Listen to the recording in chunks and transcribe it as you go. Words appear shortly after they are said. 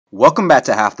Welcome back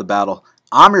to Half the Battle.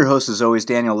 I'm your host as always,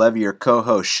 Daniel Levi, your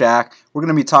co-host Shaq. We're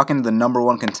going to be talking to the number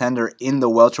one contender in the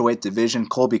welterweight division,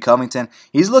 Colby Covington.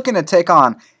 He's looking to take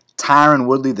on Tyron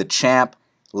Woodley, the champ.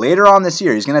 Later on this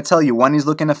year, he's going to tell you when he's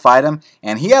looking to fight him,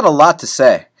 and he had a lot to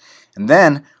say. And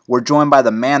then we're joined by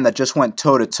the man that just went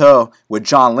toe-to-toe with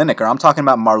John Lineker. I'm talking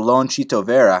about Marlon Chito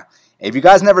Vera. If you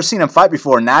guys never seen him fight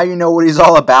before, now you know what he's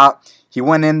all about. He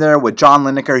went in there with John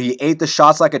Lineker. He ate the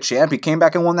shots like a champ. He came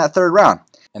back and won that third round.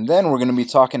 And then we're going to be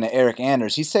talking to Eryk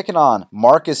Anders. He's taking on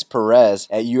Markus Perez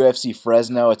at UFC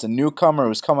Fresno. It's a newcomer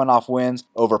who's coming off wins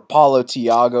over Paulo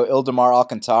Thiago, Ildemar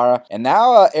Alcantara. And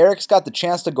now Eryk's got the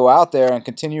chance to go out there and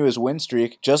continue his win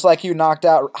streak. Just like he knocked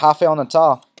out Rafael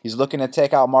Natal, he's looking to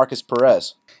take out Markus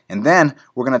Perez. And then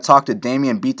we're going to talk to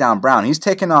Damien Beatdown Brown. He's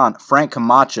taking on Frank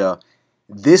Camacho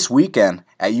this weekend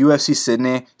at UFC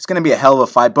Sydney. It's going to be a hell of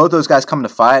a fight. Both those guys coming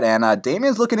to fight, and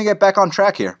Damien's looking to get back on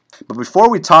track here. But before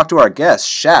we talk to our guests,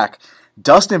 Shaq,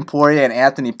 Dustin Poirier and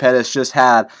Anthony Pettis just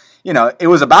had, it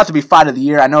was about to be fight of the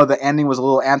year. I know the ending was a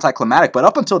little anticlimactic, but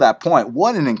up until that point,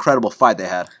 what an incredible fight they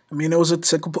had. I mean, it was a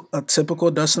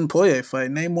typical Dustin Poirier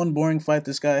fight. Name one boring fight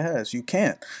this guy has. You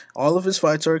can't. All of his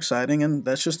fights are exciting, and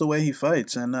that's just the way he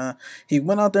fights. And he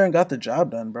went out there and got the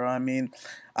job done, bro. I mean,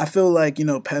 I feel like,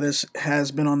 Pettis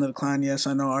has been on the decline. Yes,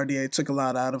 I know RDA took a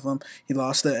lot out of him. He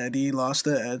lost to Eddie, he lost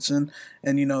to Edson,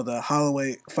 and, the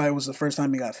Holloway fight was the first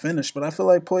time he got finished. But I feel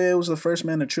like Poirier was the first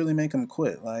man to truly make him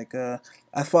quit. Like,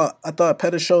 I thought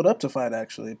Pettis showed up to fight,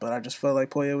 actually, but I just felt like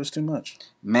Poirier was too much.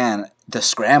 Man, the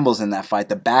scrambles in that fight,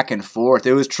 the back and forth,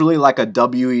 it was truly like a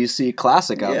WEC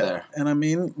classic out there. And, I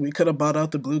mean, we could have bought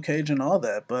out the blue cage and all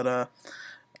that, but,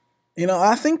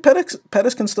 I think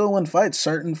Pettis can still win fights,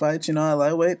 certain fights, at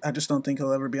lightweight. I just don't think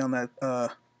he'll ever be on that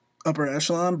upper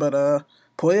echelon. But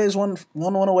Poirier is one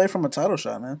away from a title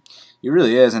shot, man. He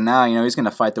really is. And now, he's going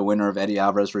to fight the winner of Eddie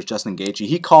Alvarez versus Justin Gaethje.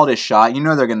 He called his shot.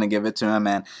 They're going to give it to him.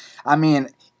 And, I mean,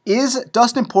 is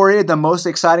Dustin Poirier the most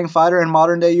exciting fighter in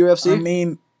modern-day UFC? I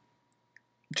mean,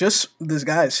 just this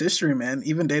guy's history, man,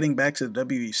 even dating back to the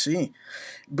WEC.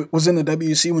 Was in the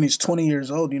WEC when he's 20 years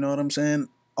old, you know what I'm saying?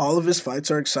 All of his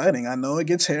fights are exciting. I know it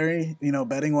gets hairy,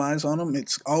 betting-wise on him.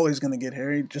 It's always going to get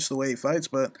hairy just the way he fights.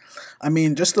 But, I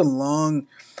mean, just the long,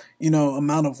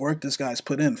 amount of work this guy's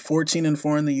put in.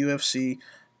 14-4 in the UFC.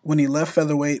 When he left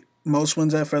featherweight, most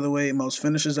wins at featherweight, most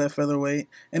finishes at featherweight.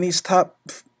 And he's top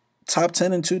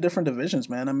 10 in 2 different divisions,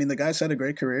 man. I mean, the guy's had a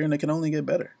great career, and it can only get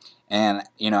better. And,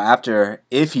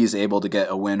 if he's able to get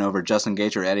a win over Justin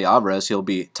Gaethje or Eddie Alvarez, he'll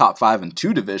be top 5 in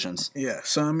 2 divisions. Yeah,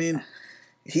 so, I mean,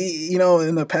 he,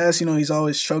 in the past, he's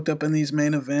always choked up in these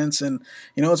main events, and,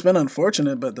 it's been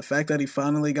unfortunate, but the fact that he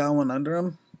finally got one under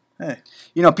him, hey.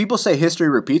 People say history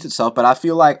repeats itself, but I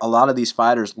feel like a lot of these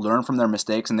fighters learn from their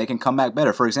mistakes and they can come back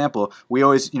better. For example,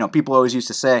 people always used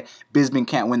to say Bisping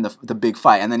can't win the big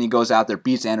fight, and then he goes out there,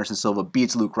 beats Anderson Silva,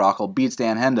 beats Luke Rockhold, beats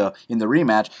Dan Hendo in the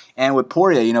rematch, and with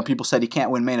Poirier, people said he can't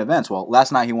win main events. Well,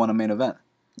 last night he won a main event.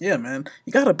 Yeah, man.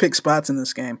 You got to pick spots in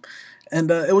this game. And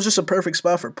it was just a perfect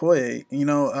spot for Poirier.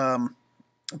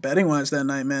 Betting-wise that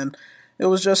night, man, it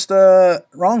was just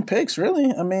wrong picks,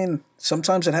 really. I mean,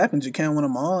 sometimes it happens. You can't win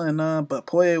them all, but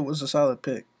Poirier was a solid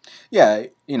pick. Yeah,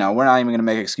 we're not even going to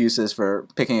make excuses for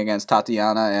picking against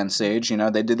Tatiana and Sage.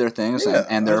 They did their things,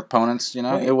 and their opponents, it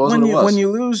was what it was. When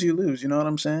you lose, you lose. You know what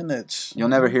I'm saying? You'll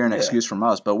never hear an excuse from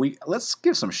us. But let's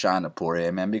give some shine to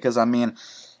Poirier, man, because, I mean,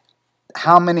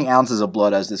 how many ounces of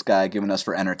blood has this guy given us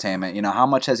for entertainment? How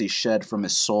much has he shed from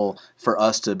his soul for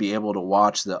us to be able to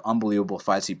watch the unbelievable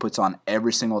fights he puts on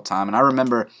every single time? And I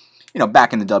remember,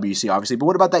 back in the WC, obviously. But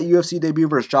what about that UFC debut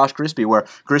versus Josh Crispy, where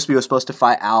Crispy was supposed to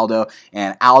fight Aldo,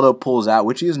 and Aldo pulls out,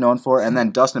 which he is known for, and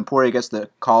then Dustin Poirier gets the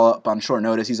call up on short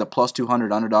notice. He's a plus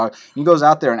 200 underdog. He goes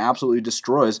out there and absolutely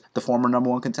destroys the former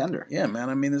 #1 contender. Yeah, man.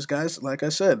 I mean, this guy's, like I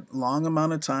said, long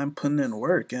amount of time putting in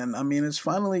work, and I mean, it's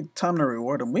finally time to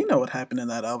reward him. We know what happened in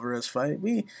that Alvarez fight.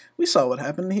 We saw what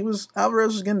happened.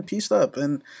 Alvarez was getting pieced up,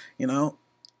 and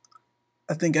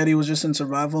I think Eddie was just in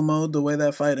survival mode the way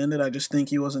that fight ended. I just think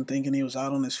he wasn't thinking he was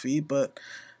out on his feet. But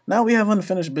now we have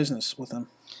unfinished business with him.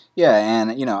 Yeah,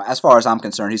 and, as far as I'm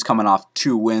concerned, he's coming off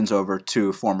 2 wins over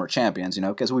 2 former champions,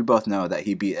 because we both know that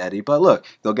he beat Eddie. But look,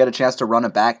 they'll get a chance to run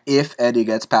it back if Eddie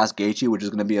gets past Gaethje, which is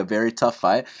going to be a very tough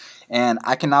fight. And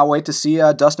I cannot wait to see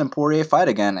Dustin Poirier fight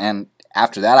again. And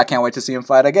after that, I can't wait to see him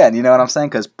fight again. You know what I'm saying?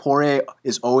 Because Poirier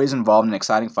is always involved in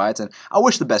exciting fights, and I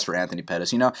wish the best for Anthony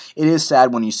Pettis. You know, it is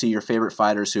sad when you see your favorite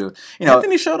fighters who, you know,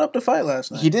 Anthony showed up to fight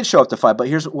last night. He did show up to fight, but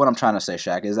here's what I'm trying to say,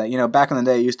 Shaq, is that, you know, back in the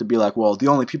day, it used to be like, well, the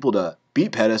only people to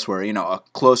beat Pettis were, you know, a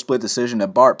close split decision to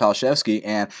Bart Palshevsky,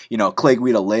 and, you know, Clay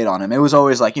Guida laid on him. It was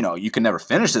always like, you know, you can never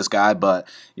finish this guy, but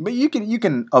you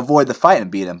can avoid the fight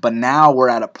and beat him. But now we're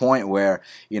at a point where,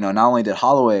 you know, not only did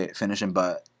Holloway finish him,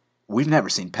 but we've never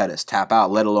seen Pettis tap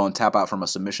out, let alone tap out from a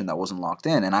submission that wasn't locked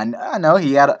in. And I know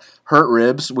he had hurt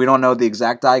ribs. We don't know the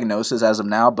exact diagnosis as of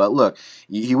now, but look,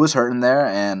 he was hurting there,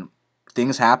 and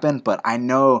things happen. But I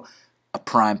know a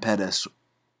prime Pettis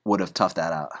would have toughed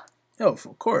that out. Oh,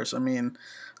 of course. I mean,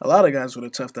 a lot of guys would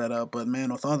have toughed that out. But,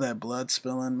 man, with all that blood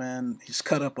spilling, man, he's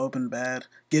cut up open bad,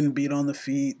 getting beat on the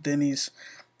feet. Then he's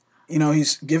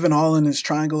given all in his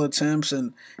triangle attempts.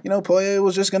 And, you know, Poirier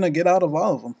was just going to get out of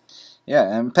all of them.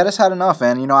 Yeah, and Pettis had enough,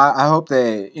 and, you know, I hope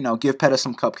they, you know, give Pettis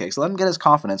some cupcakes. Let him get his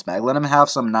confidence back. Let him have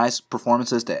some nice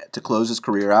performances to close his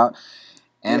career out.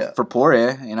 And for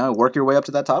Poirier, you know, work your way up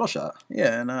to that title shot.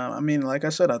 Yeah, and, I mean, like I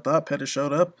said, I thought Pettis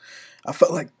showed up. I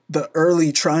felt like the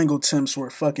early triangle attempts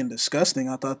were fucking disgusting.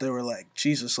 I thought they were like,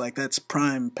 Jesus, like, that's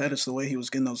prime Pettis, the way he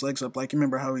was getting those legs up. Like, you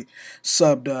remember how he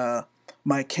subbed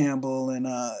Mike Campbell and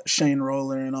Shane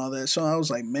Roller and all that. So I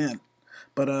was like, man.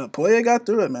 But Poirier got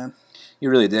through it, man. He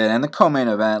really did. And the co-main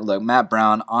event, look, Matt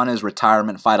Brown on his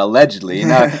retirement fight, allegedly. You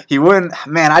know, he wouldn't,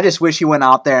 man, I just wish he went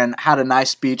out there and had a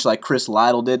nice speech like Chris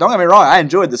Lytle did. Don't get me wrong, I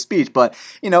enjoyed the speech, but,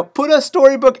 you know, put a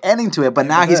storybook ending to it. But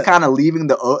now he's kind of leaving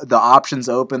the options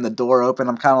open, the door open.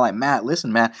 I'm kind of like, Matt,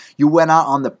 listen, man, you went out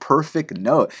on the perfect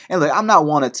note. And look, I'm not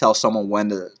one to tell someone when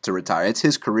to retire. It's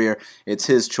his career. It's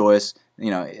his choice. You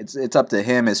know, it's up to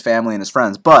him, his family, and his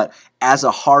friends. But as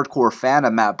a hardcore fan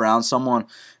of Matt Brown, someone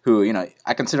who, you know,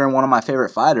 I consider him one of my favorite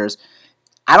fighters,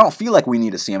 I don't feel like we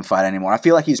need to see him fight anymore. I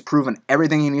feel like he's proven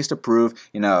everything he needs to prove.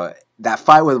 You know, that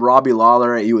fight with Robbie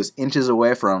Lawler, he was inches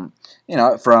away from, you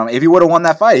know, if he would have won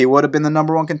that fight, he would have been the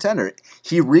 #1 contender.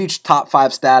 He reached top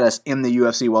 5 status in the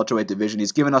UFC welterweight division.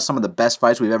 He's given us some of the best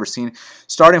fights we've ever seen,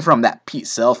 starting from that Pete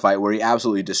Sell fight where he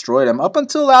absolutely destroyed him, up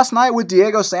until last night with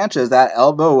Diego Sanchez. That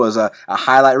elbow was a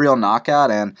highlight reel knockout,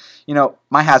 and, you know,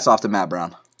 my hat's off to Matt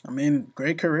Brown. I mean,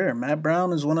 great career. Matt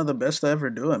Brown is one of the best to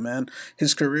ever do it, man.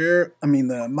 His career, I mean,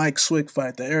 the Mike Swick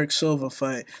fight, the Eric Silva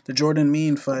fight, the Jordan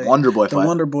Mean fight,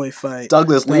 Wonderboy fight,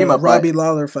 Douglas Lima fight, Robbie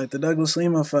Lawler fight, the Douglas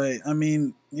Lima fight. I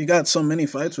mean, you got so many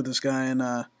fights with this guy, and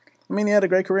I mean, he had a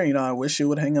great career. You know, I wish you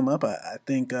would hang him up. I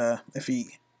think if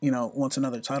he, you know, wants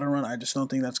another title run, I just don't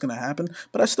think that's going to happen.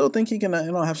 But I still think he can,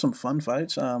 you know, have some fun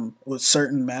fights with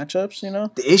certain matchups, you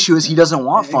know. The issue is he doesn't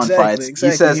want fun fights. Exactly.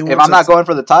 He says, if I'm not going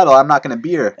for the title, I'm not going to be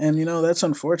here. And, you know, that's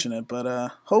unfortunate.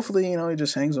 But hopefully, you know, he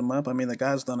just hangs him up. I mean, the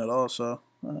guy's done it all, so.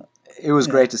 It was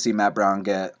great to see Matt Brown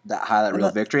get that highlight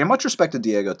reel victory. And much respect to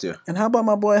Diego, too. And how about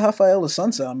my boy Rafael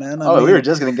Natal, man? I mean, we were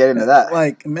just going to get into that.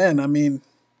 Like, man, I mean,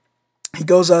 he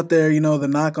goes out there, you know, the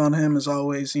knock on him is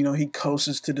always, you know, he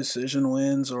coasts to decision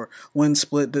wins or win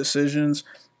split decisions.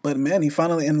 But, man, he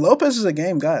finally – and Lopez is a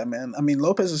game guy, man. I mean,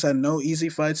 Lopez has had no easy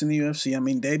fights in the UFC. I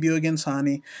mean, debut against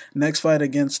Hani, next fight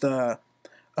against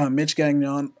Mitch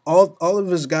Gagnon. All of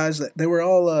his guys, they were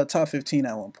all top 15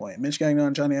 at one point. Mitch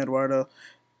Gagnon, Johnny Eduardo,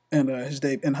 and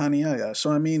and Hani.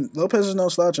 So, I mean, Lopez is no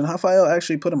slouch, and Rafael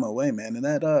actually put him away, man. And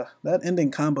that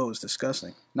ending combo was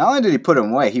disgusting. Not only did he put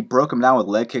him away, he broke him down with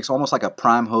leg kicks, almost like a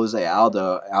prime Jose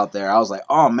Aldo out there. I was like,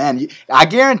 oh, man, I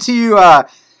guarantee you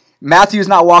Matthew's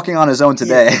not walking on his own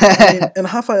today. Yeah, I mean, and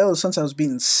Rafael has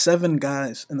beaten 7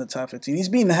 guys in the top 15. He's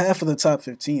beaten half of the top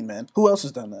 15, man. Who else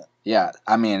has done that? Yeah,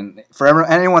 I mean, for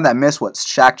anyone that missed what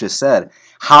Shaq just said,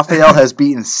 Rafael has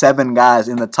beaten 7 guys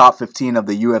in the top 15 of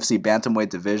the UFC bantamweight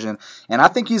division, and I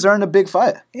think he's earned a big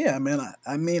fight. Yeah, man.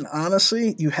 I mean,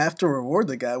 honestly, you have to reward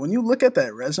the guy. When you look at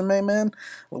that resume, man,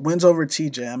 wins over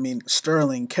TJ, I mean,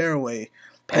 Sterling, Caraway,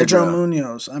 Pedro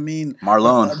Munoz, I mean,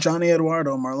 Marlon, Johnny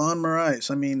Eduardo, Marlon Moraes.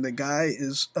 I mean, the guy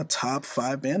is a top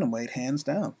 5 bantamweight, hands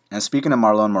down. And speaking of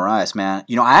Marlon Moraes, man,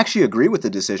 you know, I actually agree with the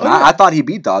decision. I thought he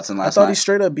beat Dodson last night. I thought he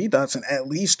straight up beat Dodson at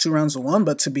least 2 rounds to 1,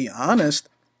 but to be honest,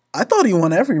 I thought he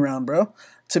won every round, bro.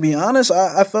 To be honest,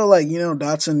 I felt like, you know,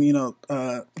 Dodson, you know,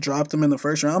 dropped him in the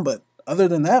first round, but other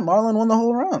than that, Marlon won the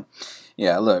whole round.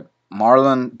 Yeah, look.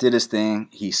 Marlon did his thing.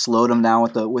 He slowed him down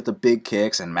with the big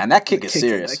kicks, and man, that kick is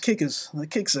serious. That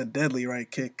kick's a deadly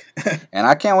right kick. And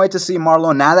I can't wait to see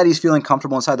Marlon now that he's feeling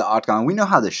comfortable inside the octagon. We know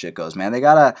how this shit goes, man. They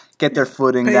gotta get their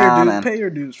footing down and pay your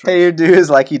dues. Pay your dues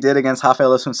like he did against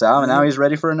Rafael Natal, and now he's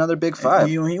ready for another big fight.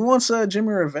 He wants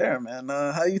Jimmy Rivera, man.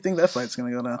 How do you think that fight's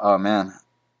gonna go down? Oh man.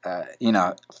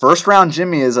 first round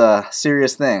Jimmy is a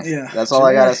serious thing. Yeah, that's all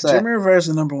I gotta say. Jimmy Rivera is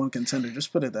the #1 contender.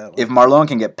 Just put it that way. If Marlon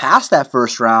can get past that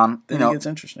first round, then it gets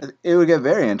interesting. It would get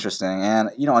very interesting. And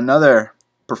another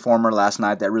performer last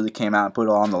night that really came out and put it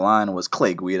all on the line was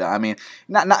Clay Guida. I mean,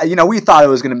 we thought it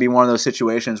was going to be one of those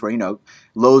situations where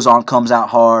Lozon comes out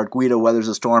hard, Guida weathers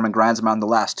the storm and grinds him out in the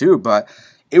last two, but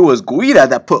it was Guida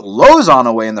that put Lozon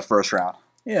away in the first round.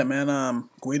 Yeah, man.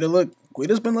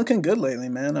 Guida's been looking good lately,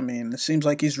 man. I mean, it seems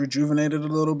like he's rejuvenated a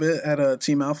little bit at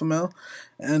Team Alpha Male,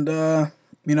 and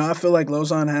I feel like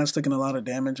Lozon has taken a lot of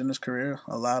damage in his career,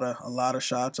 a lot of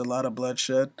shots, a lot of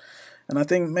bloodshed, and I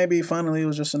think maybe finally it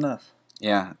was just enough.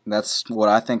 Yeah, that's what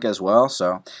I think as well.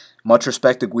 So much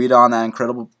respect to Guida on that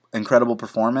incredible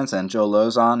performance, and Joe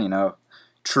Lozon,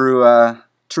 true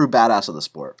badass of the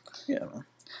sport. Yeah, man.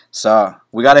 So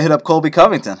we got to hit up Colby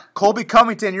Covington. Colby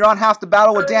Covington, you're on Half the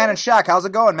Battle with Dan and Shaq. How's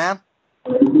it going, man?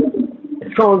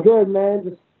 It's going good, man.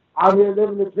 Just out here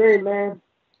living the dream, man.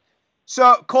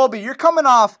 So, Colby, you're coming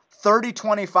off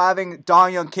 30-25ing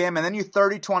Dong Young Kim, and then you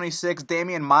 30-26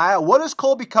 Demian Maia. What does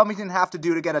Colby Covington have to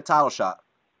do to get a title shot?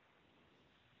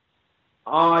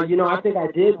 I think I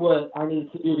did what I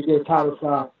need to do to get a title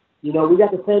shot. We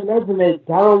got the same resume.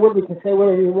 Tyron Woodley can say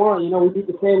whatever you want. We beat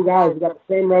the same guys. We got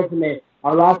the same resume.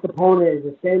 Our last opponent is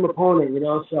the same opponent,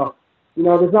 So,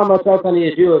 there's not much else I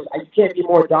need to do. I can't be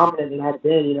more dominant than I've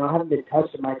been. I haven't been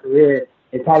touched in my career,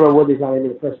 and Tyron Woodley's not even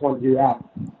the first one to do that.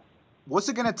 What's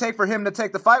it going to take for him to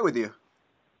take the fight with you?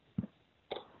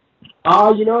 It's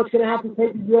going to have to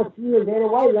take the UFC and Dana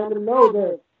White. Let them know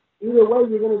that either way,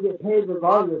 you're going to get paid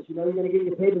regardless. You're going to get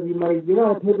your pay-per-view money. You're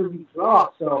not a pay-per-view draw,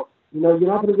 so, you're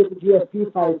not going to get the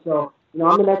GSP fight. So,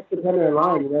 I'm the next contender in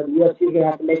line. The UFC is going to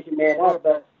have to make you man up.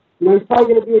 But, he's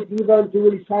probably going to be a diva and do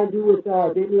what he's trying to do with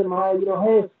Demian Maia.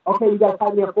 Hey, okay, you got to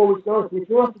fight me on 4 weeks' notice. If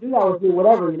you want to do that with me,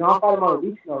 whatever, I'll fight him on a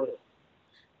week's notice.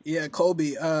 Yeah,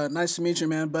 Colby, nice to meet you,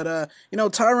 man. But,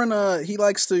 Tyron, he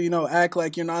likes to, act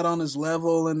like you're not on his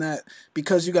level and that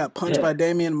because you got punched by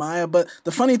Demian Maia. But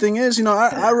the funny thing is,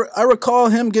 I recall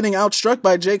him getting outstruck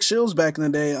by Jake Shields back in the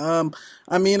day.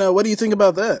 What do you think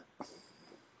about that?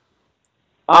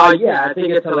 Yeah, I think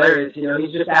it's hilarious.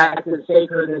 He's just acting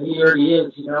faker than he already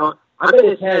is, I'm in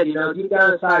his head, deep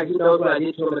down inside, he knows what I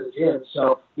did to him at the gym.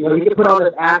 So, he can put on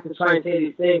this act and try and say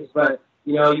these things, but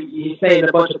he's saying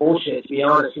a bunch of bullshit, to be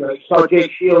honest. You saw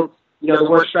Jake Shields, the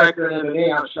worst striker in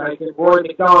MMA out striking, Rory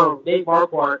McDonald, Nate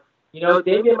Marquardt.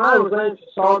 Damian Maia was letting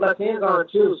solid left hands on him,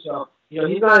 too. So,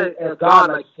 he's not a god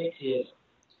like he thinks he is.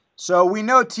 So, we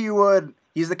know T. Wood,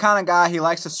 he's the kind of guy, he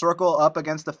likes to circle up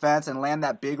against the fence and land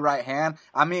that big right hand.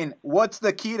 I mean, what's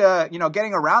the key to,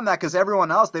 getting around that? Because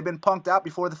everyone else, they've been punked out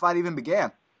before the fight even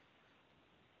began.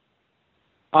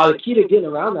 The key to getting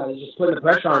around that is just putting the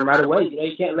pressure on him right away.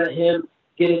 You can't let him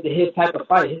get into his type of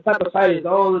fight. His type of fight is,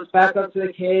 let's back up to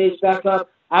the cage, back up,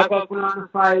 act like we're on the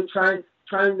fight, trying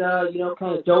to,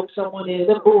 kind of dope someone in, and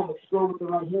then boom, explode with the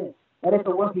right hand. That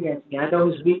doesn't work against me. I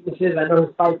know his weaknesses. I know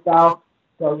his fight style.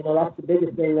 So, that's the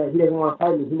biggest thing, that he doesn't want to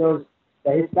fight me. He knows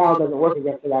that his style doesn't work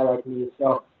against a guy like me.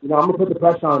 So, I'm going to put the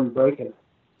pressure on and break him.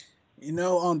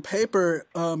 On paper,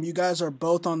 you guys are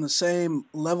both on the same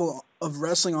level of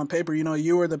wrestling on paper.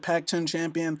 You were the Pac-10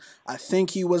 champion. I think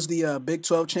he was the Big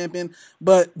 12 champion.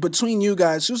 But between you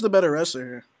guys, who's the better wrestler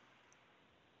here?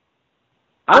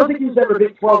 I don't think he was ever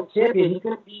Big 12 champion. He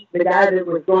couldn't beat the guy that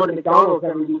was going to McDonald's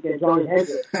every weekend, Johnny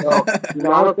Hendricks. So,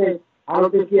 I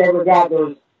don't think he ever got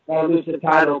those elusive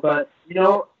title. But,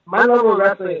 my level of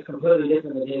wrestling is completely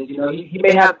different than his. He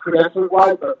may have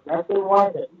credentials-wise, but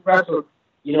wrestling-wise, he wrestled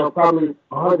probably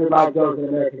 100 live goes in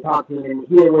American Top Team, and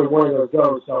he didn't win one of those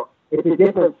goes. So it's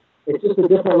just a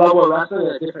different level of wrestling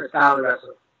and a different style of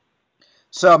wrestling.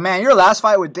 So, man, your last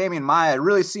fight with Damian Maia, it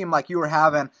really seemed like you were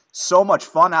having so much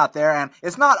fun out there. And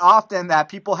it's not often that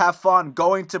people have fun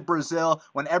going to Brazil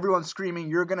when everyone's screaming,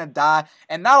 you're going to die.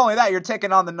 And not only that, you're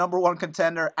taking on the #1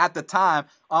 contender at the time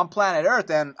on planet Earth.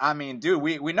 And, I mean, dude,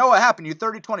 we know what happened. You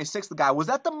 30-26 the guy. Was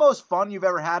that the most fun you've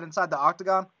ever had inside the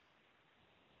octagon?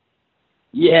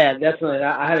 Yeah, definitely.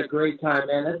 I had a great time,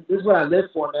 man. This is what I live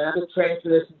for, man. I've been training for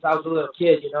this since I was a little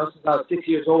kid, since I was 6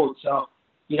 years old. So,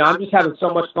 I'm just having so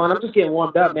much fun. I'm just getting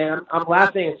warmed up, man. I'm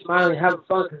laughing and smiling and having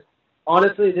fun because,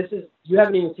 honestly, you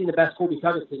haven't even seen the best Colby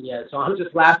Covington yet. So I'm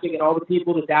just laughing at all the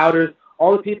people, the doubters,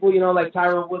 all the people, like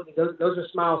Tyron Woodley. Those are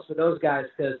smiles for those guys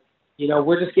because,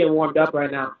 we're just getting warmed up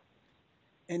right now.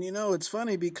 And, it's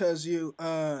funny because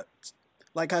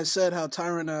like I said, how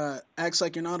Tyron acts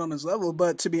like you're not on his level.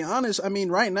 But to be honest, I mean,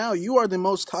 right now, you are the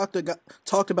most talked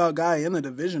about guy in the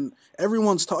division.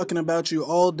 Everyone's talking about you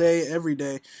all day, every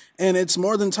day. And it's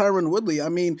more than Tyron Woodley. I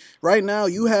mean, right now,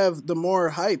 you have the more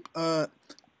hype.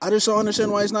 I just don't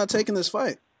understand why he's not taking this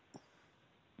fight.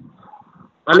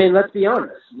 I mean, let's be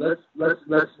honest. Let's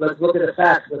look at the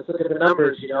facts. Let's look at the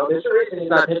numbers. You know, there's a reason he's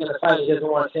not taking the fight. He doesn't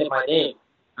want to say my name.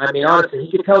 I mean, honestly,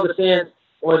 he could tell the fans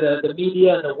or the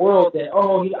media and the world that,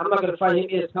 I'm not going to fight him.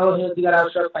 He has tell him he got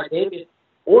outstruck by Damien.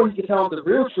 Or he could tell him the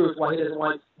real truth why he doesn't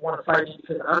want to fight me,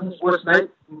 because I'm his worst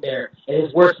nightmare and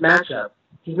his worst matchup.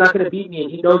 He's not going to beat me,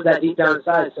 and he knows that deep down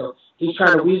inside. So he's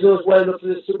trying to weasel his way, look for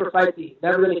this super fight that he's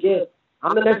never going to get.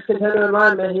 I'm the next contender in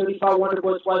line, man. He already fought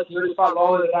Wonderboy twice. He already fought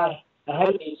Lawler, the guy ahead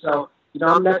of me. So,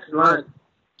 I'm next in line.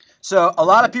 So a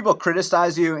lot of people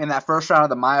criticize you in that first round of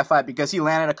the Maia fight because he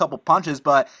landed a couple punches.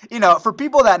 But, for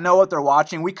people that know what they're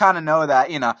watching, we kind of know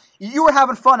that, you were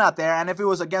having fun out there. And if it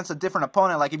was against a different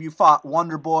opponent, like if you fought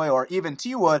Wonderboy or even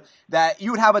T-Wood, that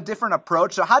you would have a different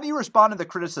approach. So how do you respond to the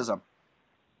criticism?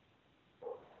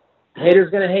 Haters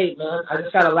going to hate, man. I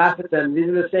just got to laugh at them. These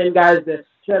are the same guys that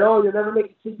said, you'll never make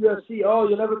it to UFC.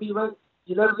 You'll never be ranked.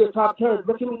 You never get top 10.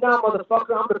 Look at me now,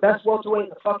 motherfucker. I'm the best welterweight in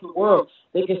the fucking world.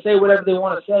 They can say whatever they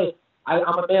want to say.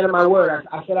 I'm a man of my word.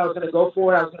 I said I was going to go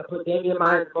for it. I was going to put Demian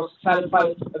Maia in the most exciting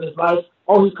fight of his life.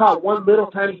 He caught one little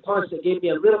tiny punch that gave me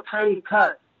a little tiny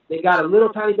cut. They got a little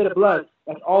tiny bit of blood.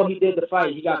 That's all he did to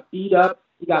fight. He got beat up.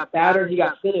 He got battered. He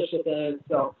got finished at the end.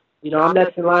 So, I'm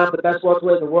next in line. I'm the best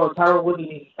welterweight in the world. Tyron Woodley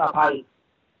needs to stop hiding.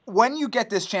 When you get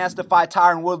this chance to fight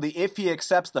Tyron Woodley, if he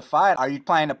accepts the fight, are you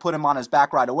planning to put him on his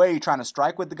back right away? Are you trying to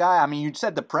strike with the guy? I mean, you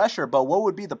said the pressure, but what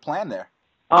would be the plan there?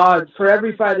 For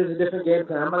every fight, there's a different game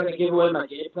plan. I'm not going to give away my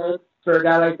game plan for a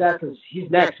guy like that because he's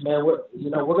next, man. We're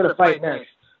going to fight next.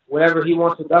 Whatever he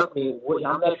wants to duck me,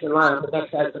 I'm next in line. I'm the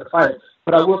next guy to fight.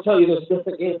 But I will tell you, there's a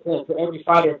different game plan for every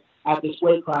fighter at this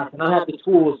weight class, and I have the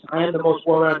tools. I am the most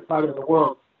well-rounded fighter in the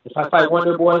world. If I fight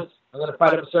Wonderboy, I'm going to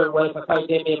fight him a certain way. If I fight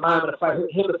Damian Maia, I'm going to fight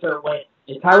him a certain way.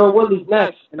 And Tyron Woodley's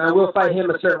next, and I will fight him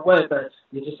a certain way, but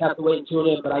you just have to wait and tune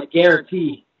in. But I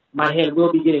guarantee my hand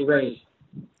will be getting raised.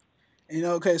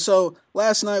 Okay, so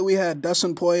last night we had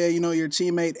Dustin Poirier, your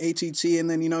teammate, ATT, and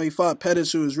then, he fought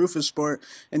Pettis, who was Rufus Sport.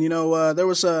 And, there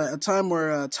was a time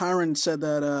where Tyron said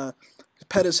that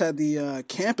Pettis had the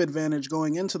camp advantage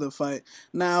going into the fight.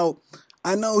 Now,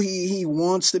 I know he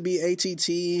wants to be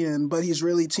ATT, but he's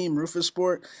really Team Rufus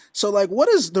Sport. So, what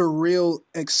is the real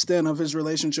extent of his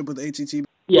relationship with ATT?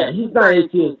 Yeah, he's not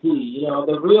AT&T.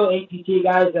 The real ATT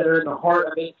guys that are in the heart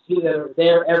of ATT that are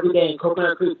there every day in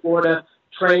Coconut Creek, Florida,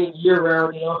 training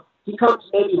year-round, he comes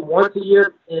maybe once a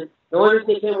year, and the only reason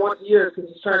he came once a year is because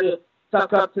he's trying to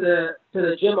suck up to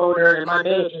the gym owner and my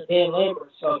manager, Dan Lambert.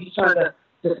 So he's trying to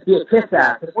just be a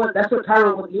kiss-ass. That's what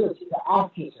Tyron Woodley is. He's an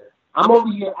ass-kisser. I'm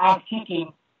over here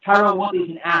ass-kicking. Tyron Woodley's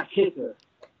an ass-kisser.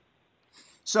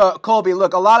 So, Colby,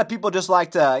 look, a lot of people just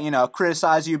like to,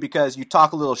 criticize you because you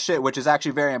talk a little shit, which is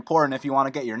actually very important if you want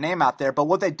to get your name out there. But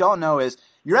what they don't know is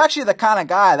you're actually the kind of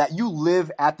guy that you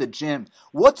live at the gym.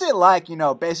 What's it like,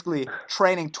 basically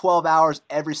training 12 hours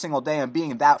every single day and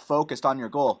being that focused on your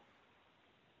goal?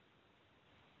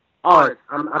 I'm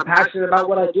passionate about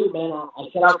what I do, man. I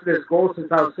set out for this goal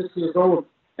since I was 6 years old.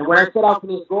 And when I set out for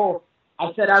this goal,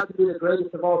 I set out to be the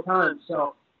greatest of all time.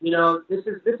 So, this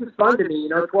is fun to me.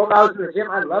 12 hours in the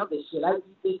gym, I love this shit. I eat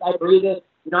this, I breathe it.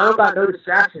 I don't got no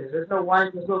distractions. There's no wife,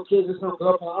 there's no kids, there's no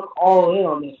girlfriend. I'm all in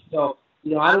on this. So,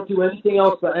 I don't do anything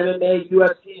else but MMA,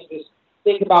 UFC, and just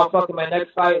think about fucking my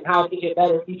next fight and how I can get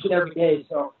better each and every day.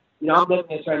 So, I'm living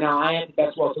this right now. I am the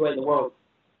best welterweight in the world.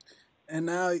 And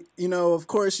now, of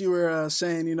course you were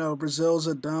saying, Brazil's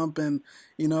a dump, and,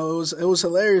 it was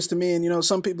hilarious to me, and,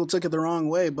 some people took it the wrong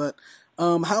way, but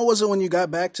how was it when you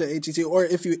got back to ATT, or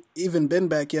if you even been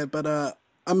back yet? But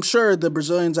I'm sure the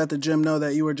Brazilians at the gym know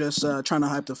that you were just trying to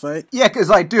hype the fight. Yeah, because,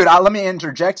 dude, let me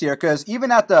interject here, because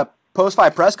even at the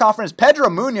post-fight press conference, Pedro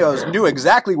Munoz knew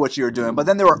exactly what you were doing, but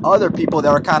then there were other people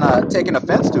that were kind of taking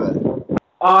offense to it.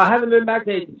 I haven't been back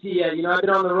to ATT yet. I've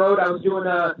been on the road. I was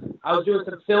doing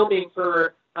some filming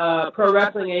for Pro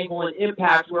Wrestling Angle and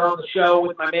Impact. We're on the show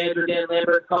with my manager, Dan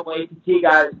Lambert, a couple of ATT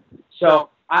guys. So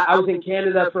I was in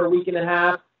Canada for a week and a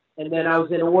half, and then I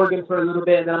was in Oregon for a little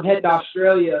bit, and then I'm heading to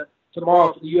Australia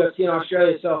tomorrow for the UFC in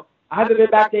Australia. So I haven't been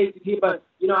back to ATT, but,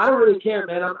 I don't really care,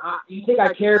 man. You think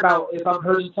I care about if I'm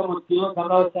hurting someone's feelings? I'm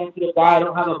not a sensitive guy. I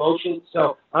don't have emotions,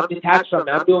 so I'm detached from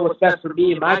it. I'm doing what's best for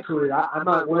me and my career. I'm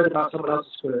not worried about someone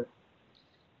else's career.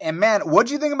 And, man, what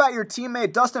do you think about your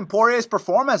teammate Dustin Poirier's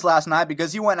performance last night?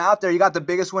 Because he went out there, he got the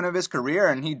biggest win of his career,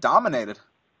 and he dominated.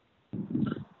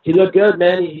 He looked good,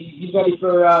 man. He's ready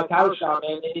for title shot,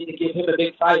 man. They need to give him a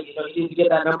big fight. He needs to get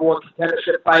that #1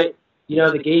 contendership fight, the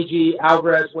Gaethje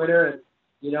Alvarez winner, and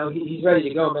he's ready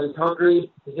to go, man. He's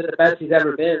hungry. He's in the best he's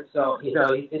ever been. So, he's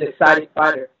an exciting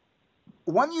fighter.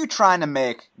 when are you trying to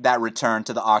make that return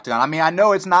to the octagon? I mean, I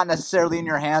know it's not necessarily in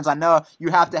your hands. I know you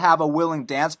have to have a willing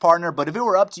dance partner, but if it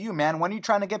were up to you, man, when are you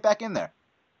trying to get back in there?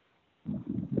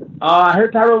 I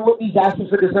heard Tyron Woodley's asking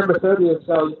for December 30th,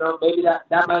 so, maybe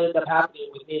that might end up happening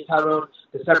with me and Tyron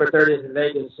December 30th in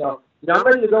Vegas. So, I'm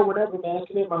ready to go whenever, man. I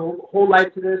commit my whole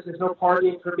life to this. There's no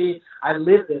partying for me. I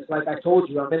live this, like I told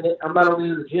you. I'm not only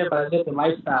in the gym, but I live the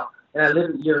lifestyle, and I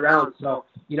live it year-round. So,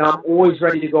 I'm always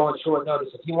ready to go on short notice.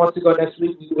 If he wants to go next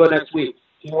week, we can go next week.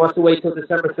 If he wants to wait till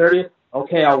December 30th,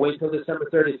 okay, I'll wait till December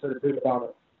 30th for the prima donna.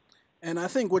 And I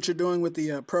think what you're doing with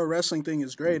the pro wrestling thing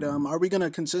is great. Are we going to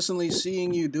consistently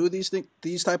seeing you do these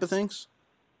type of things?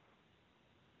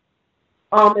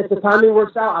 If the timing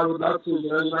works out, I would love to.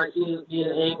 You might see me in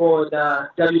an angle in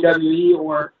WWE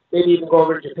or maybe even go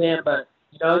over to Japan. But,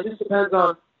 it just depends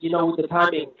on, with the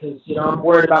timing because, I'm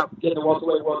worried about getting the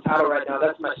welterweight world title right now.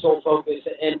 That's my sole focus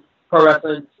and pro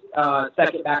wrestling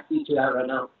second backseat to that right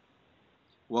now.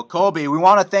 Well, Colby, we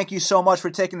want to thank you so much for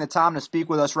taking the time to speak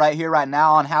with us right here, right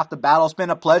now on Half the Battle. It's been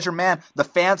a pleasure, man. The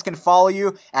fans can follow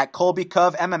you at Colby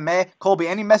Cov MMA. Colby,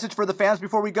 any message for the fans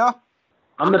before we go?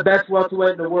 I'm the best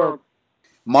welterweight in the world.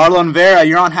 Marlon Vera,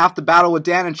 you're on Half the Battle with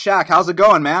Dan and Shaq. How's it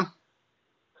going, man?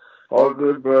 All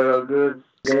good, bro. All good.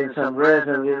 Getting some rest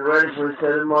and getting ready for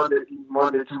 7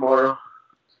 Monday tomorrow.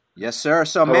 Yes, sir.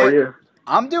 So, How man, are you?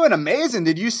 I'm doing amazing.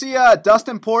 Did you see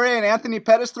Dustin Poirier and Anthony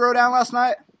Pettis throw down last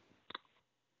night?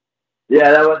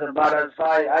 Yeah, that was a badass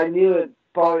fight. I knew it.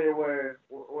 Probably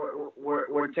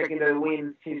we're taking the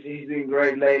win. He's doing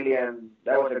great lately, and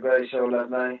that was a great show last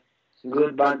night.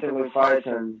 Good bantamweight fights,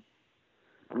 and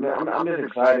I'm just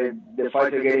excited. The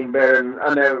fights are getting better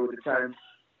and better with the time.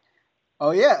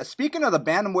 Oh, yeah. Speaking of the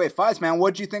bantamweight fights, man,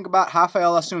 what did you think about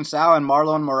Rafael Natal and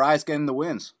Marlon Moraes getting the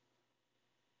wins?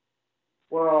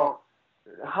 Well,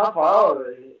 Rafael,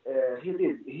 he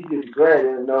did great,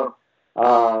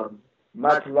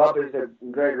 Matt Lopez is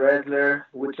a great wrestler.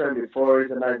 We trained before.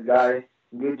 He's a nice guy.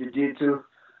 Good jiu-jitsu.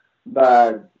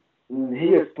 But he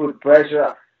just put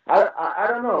pressure. I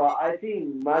don't know. I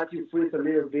think Matthew frees a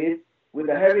little bit. With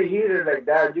a heavy hitter like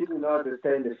that, you cannot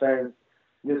stay in defense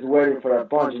just waiting for a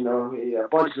punch, A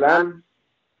punch land,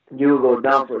 you will go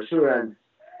down for sure. And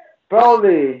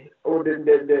probably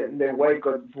the weight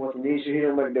was an issue. He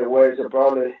didn't make the weight, so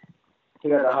probably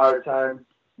he had a hard time.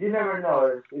 You never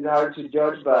know. It's hard to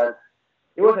judge, but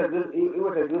it was a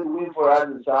good win for us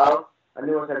in South, and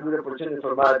it was a good opportunity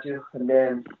for Matthew. And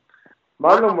then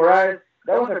Marlon Moraes,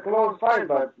 that was a close fight,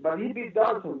 but he beat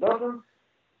Dawson.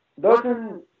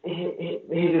 Dawson,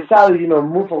 he decided,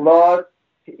 move a lot.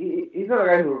 He's not a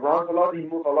guy who runs a lot. He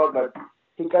moves a lot, but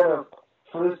he kind of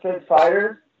frustrates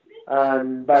fighters.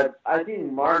 But I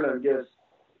think Marlon just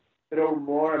threw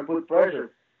more and put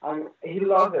pressure. He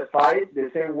lost the fight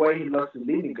the same way he lost to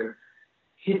Lineker.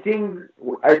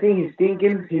 I think he's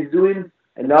thinking he's doing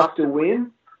enough to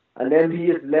win, and then he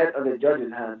just let on the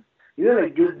judge's hand. He's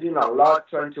not doing a lot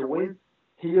trying to win.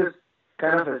 He just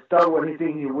kind of stuck when he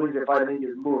thinks he wins the fight and he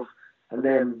just moves. And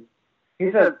then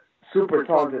he's a super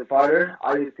talented fighter.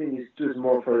 I just think he's too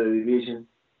small for the division.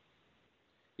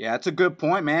 Yeah, that's a good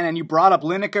point, man. And you brought up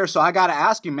Lineker, so I got to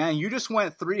ask you, man, you just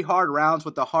went 3 hard rounds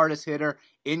with the hardest hitter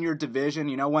in your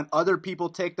division. When other people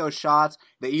take those shots,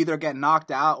 they either get knocked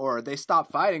out or they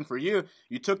stop fighting. For you,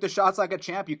 you took the shots like a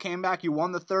champ. You came back, you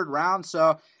won the 3rd round.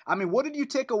 So, what did you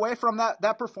take away from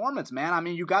that performance, man?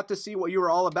 You got to see what you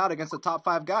were all about against a top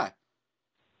 5 guy.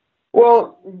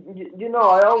 Well,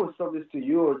 I always tell this to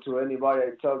you or to anybody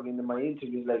I talk in my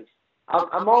interviews. Like,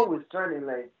 I'm always training.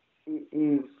 Like,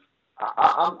 if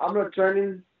I'm not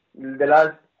training the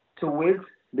last 2 weeks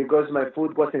because my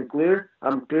foot wasn't clear.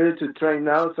 I'm clear to train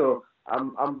now, so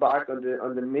I'm back on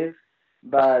the mix.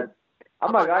 But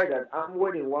I'm a guy that I'm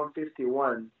weighing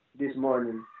 151 this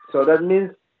morning, so that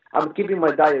means I'm keeping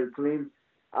my diet clean.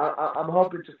 I'm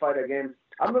hoping to fight again.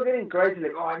 I'm not getting crazy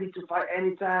like, I need to fight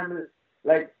anytime.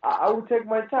 Like, I will take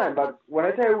my time, but when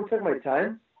I say I will take my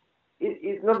time,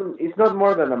 it's not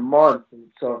more than a month.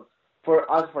 So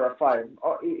for us for a fight,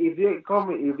 if they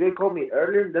call me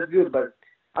earlier, that's good. But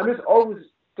I'm just always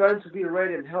trying to be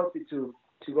ready and healthy to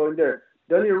go in there.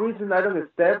 The only reason I don't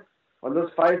step on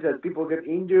those fights that people get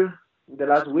injured the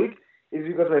last week is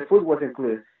because my foot wasn't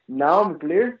clear. Now I'm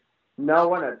clear. Now I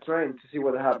want to train to see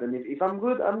what happens. If I'm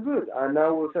good, I'm good, and I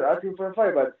will start asking for a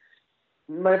fight. But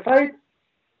my fight.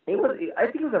 I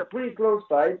think it was a pretty close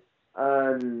fight,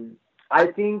 and I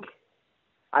think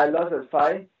I lost that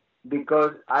fight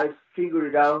because I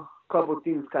figured it out a couple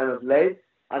things kind of late,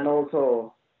 and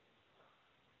also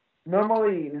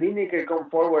normally Lineker come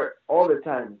forward all the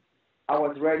time. I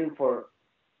was ready for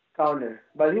counter,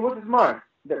 but he was smart.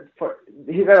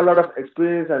 He got a lot of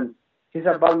experience, and he's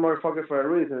a bad motherfucker for a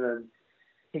reason, and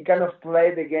he kind of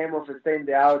played the game of staying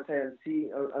the outside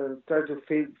and try to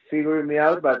figure me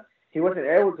out, but he wasn't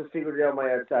able to figure out my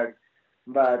attack.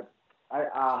 But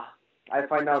I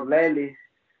find out lately,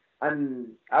 and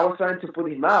I was trying to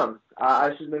put him out.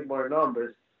 I should make more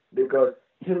numbers because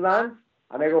he lands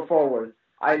and I go forward.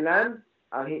 I land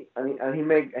and he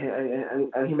make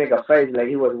a face like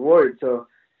he was worried. So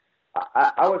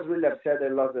I was really upset I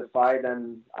lost the fight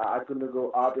and I couldn't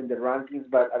go up in the rankings.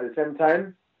 But at the same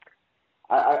time,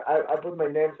 I put my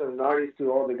names on notice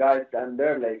to all the guys and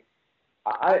they're like,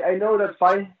 I know that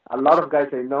fight. A lot of guys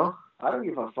say no. I don't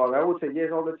give a fuck. I would say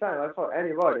yes all the time. I fought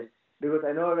anybody because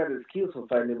I know I got the skills to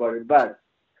fight anybody. But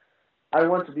I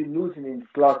want to be losing in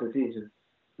close decisions.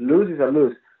 Lose is a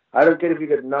lose. I don't care if you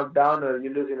get knocked down or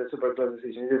you lose in a super close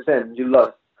decision. It's the same. You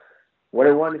lost. What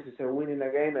I want is to start winning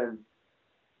again, and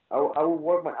I will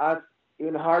work my ass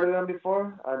even harder than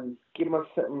before and keep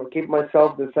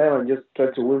myself the same and just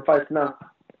try to win fights now.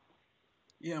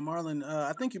 Yeah, Marlon,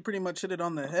 I think you pretty much hit it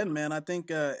on the head, man. I think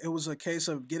it was a case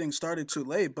of getting started too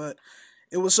late, but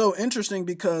it was so interesting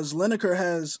because Lineker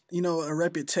has, a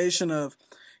reputation of,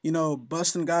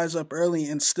 busting guys up early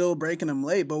and still breaking them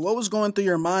late. But what was going through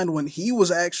your mind when he was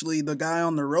actually the guy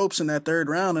on the ropes in that third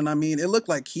round? And I mean, it looked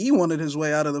like he wanted his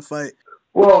way out of the fight.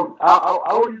 Well, I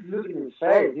was looking at his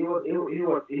face. He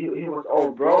was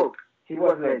all broke. He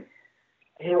was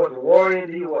worried.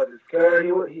 He was scared.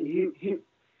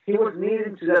 He was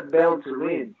needing to that belt to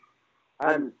win,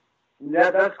 and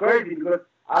that's crazy because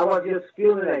I was just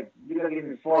feeling like you're gonna give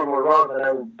me 4 more rounds and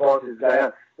I will boss this guy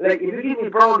up. Like if you give me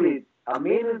probably a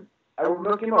minute, I will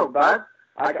knock him out. But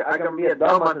I can be a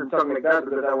dumbass and talk like that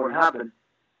because that won't happen.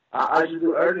 I should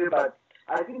do earlier, but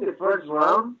I think the first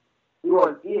round it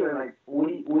was even. Like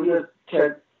we just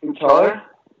checked each other.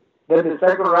 Then the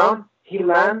second round he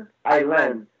lands, I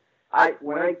land.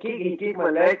 When I kick, he kicked my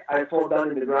leg. I fall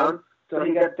down in the ground. So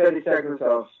he got 30 seconds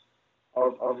of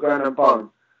ground and pound.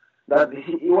 That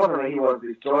it wasn't like he was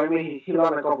destroying me. He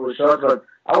landed a couple of shots, but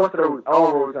I was throwing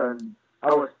elbows and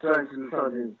I was trying to do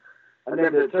something. And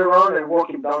then the third round, I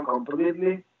walked him down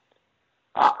completely.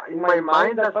 In my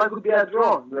mind, that fight could be a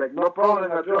draw. Like no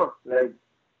problem, a draw. Like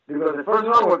because the first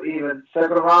round was even.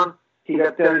 Second round, he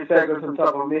got 30 seconds on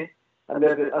top of me, and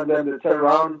then the third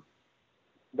round,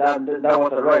 that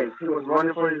was a race. He was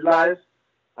running for his life.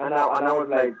 And I was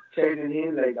like chasing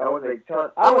him, like I was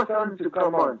telling him to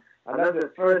come on, and that's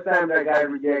the first time that guy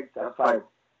rejects a fight,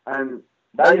 and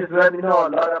that just let me know a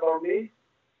lot about me,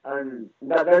 and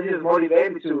that just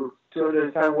motivated me to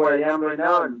understand where I am right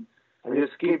now, and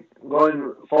just keep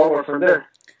going forward from there.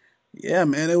 Yeah,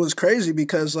 man, it was crazy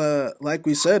because, like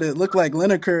we said, it looked like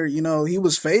Lineker, he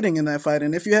was fading in that fight.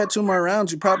 And if you had 2 more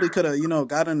rounds, you probably could have,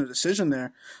 gotten a decision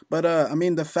there. But, I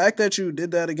mean, the fact that you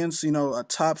did that against, a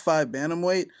top 5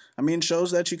 bantamweight, I mean,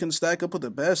 shows that you can stack up with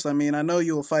the best. I mean, I know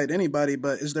you'll fight anybody,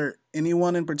 but is there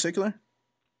anyone in particular?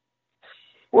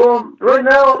 Well, right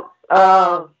now,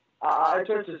 I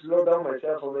try to slow down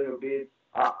myself a little bit.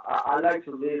 I like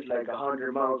to live like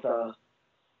 100 miles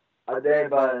a day,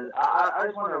 but I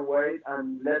just want to wait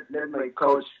and let my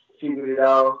coach figure it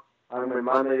out and my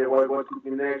manager what could be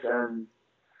next. And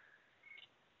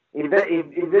if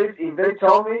they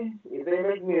tell me, if they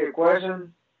make me a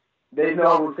question, they know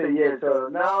I will say yes. So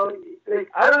now, like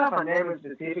I don't have a name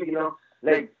specific,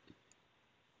 like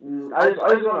I just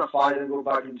want to fight and go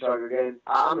back in track again.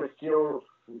 I'm still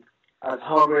as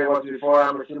hungry as I was before.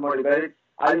 I'm still motivated.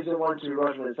 I just don't want to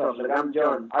rush myself. Like I'm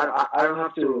John. I don't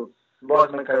have to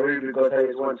boss my career because I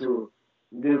just want to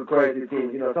do crazy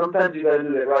things. Sometimes you gotta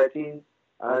do the right thing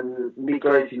and be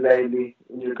crazy lately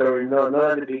in your career. No,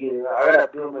 not at the beginning. I gotta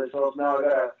build myself now. I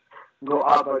gotta go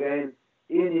up again.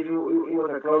 Even if it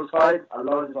was a close fight, a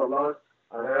loss is a loss,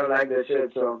 and I don't like that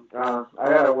shit. So I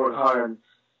gotta work hard.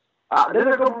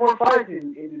 There's a couple more fights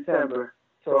in December.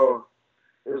 So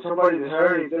if somebody's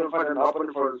hurt, if they don't find an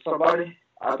opening for somebody,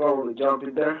 I'll probably jump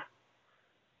in there.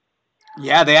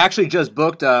 Yeah, they actually just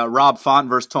booked Rob Font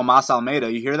versus Tomas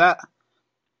Almeida. You hear that?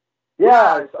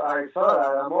 Yeah, I saw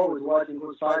that. I'm always watching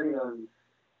who's fighting,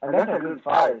 and that's a good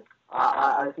fight.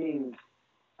 I think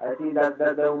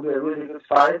that will be a really good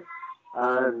fight.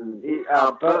 And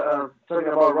talking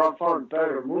about Rob Font,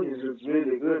 Pedro Munoz was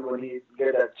really good when he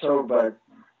get that choke, but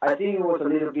I think it was a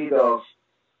little bit of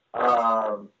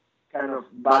kind of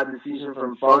bad decision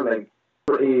from Font. Like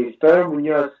if Pedro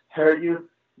Munoz hurt you,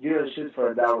 you don't shoot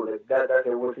for a double. Like that's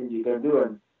the worst thing you can do,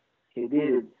 and he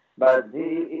did it. But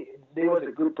there was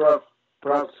a good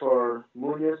props for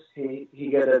Munoz. He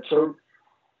got a choke.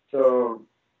 So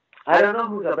I don't know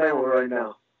who's available right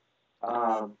now.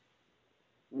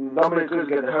 Dominic Cruz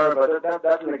get hurt, but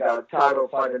that's like a title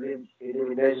fight in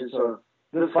elimination. So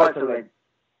those fights are like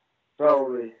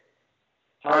probably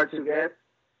hard to get,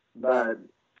 but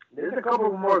there's a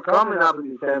couple more coming up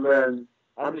in December, and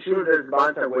I'm sure there's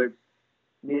bantamweights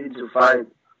needing to fight.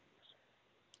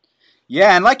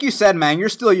 Yeah, and like you said, man, you're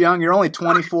still young. You're only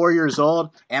 24 years old.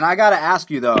 And I got to ask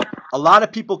you, though, a lot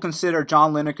of people consider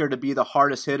John Lineker to be the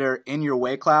hardest hitter in your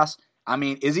weight class. I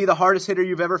mean, is he the hardest hitter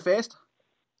you've ever faced?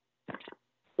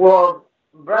 Well,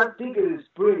 Brad Pickett is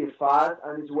pretty fast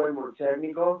and he's way more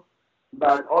technical.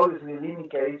 But obviously,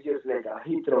 Lineker is just like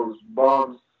he throws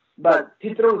bombs. But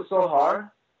he throws so hard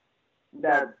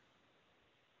that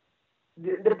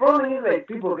the problem is, like,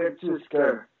 people get too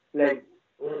scared. Like,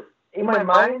 in my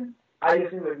mind, I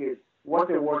just think like this.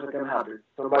 What's the worst that can happen?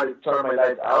 Somebody turn my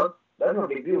lights out? That's no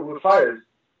big deal. We're fighters.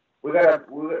 We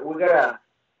gotta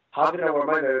have in our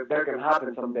mind that can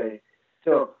happen someday.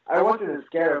 So I wasn't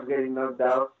scared of getting knocked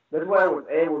out. That's why I was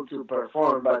able to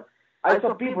perform. But I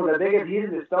saw people that they get hit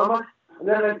in the stomach and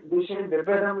then like they shake the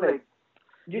bed. I'm like,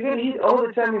 you get hit all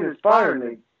the time in the sparring.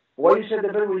 Like, why you shake the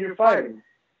bed when you're fighting?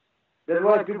 That's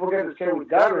why people get scared with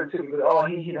Garland too, because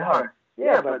he hit hard.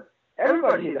 Yeah, but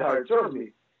everybody hit hard. Trust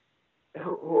me.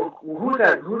 Who's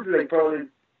that? Who's like probably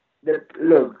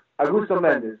look? Augusto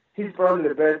Mendes. He's probably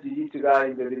the best jiu-jitsu guy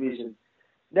in the division.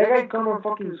 That guy come on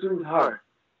fucking swings hard.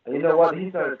 And you know what?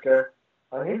 He's not scared.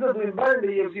 And he's not doing bad in the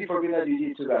UFC for being a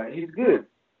jiu-jitsu guy. He's good.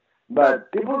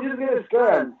 But people just get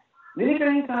scared. And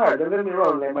Lineker hits hard. Don't get me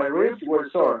wrong. Like, my ribs were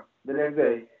sore the next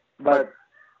day. But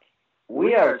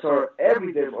we are sore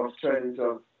every day of training.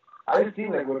 So I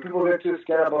think like when people get too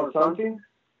scared about something,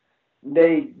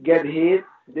 they get hit,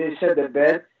 they shut the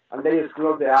bed, and they just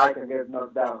close their eyes and get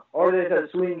knocked down. Or they start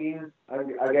swinging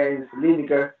against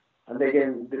Lineker, and they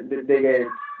get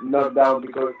knocked down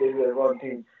because they do the wrong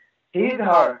thing. He hit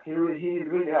hard. He hit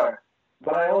really hard.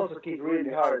 But I also kick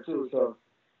really hard too. So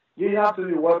you have to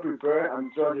be well prepared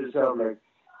and trust yourself. Like,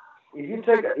 if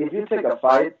you take a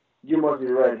fight, you must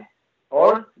be ready,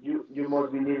 or you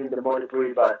must be needing the money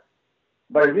pretty bad.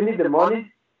 But if you need the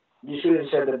money, you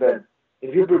shouldn't shut the bed.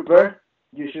 If you prepare,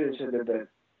 you shouldn't shut the bed.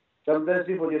 Sometimes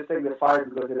people just take the fight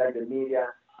because they like the media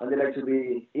and they like to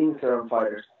be interim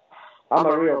fighters. I'm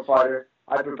a real fighter.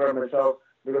 I prepare myself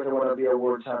because I want to be a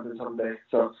world champion someday.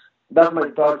 So that's my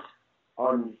thoughts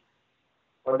on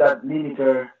that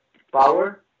Lineker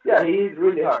power. Yeah, he is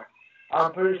really hard.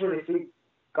 I'm pretty sure if he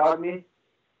caught me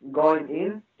going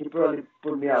in, he probably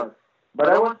put me out. But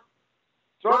I was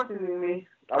trusting in me.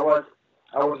 I was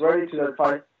ready to that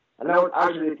fight, and I was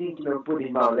actually thinking of putting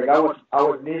him out. Like I was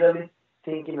literally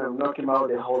thinking of knocking him out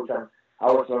the whole time. I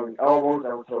was throwing elbows,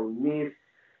 I was throwing knees,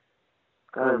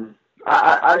 and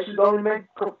I should only make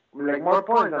like more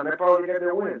points, and I probably get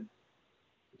the win.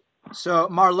 So,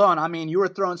 Marlon, I mean, you were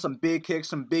throwing some big kicks,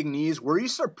 some big knees. Were you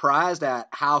surprised at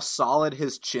how solid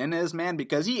his chin is, man?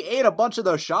 Because he ate a bunch of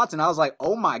those shots, and I was like,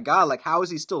 oh my God, like, how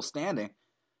is he still standing?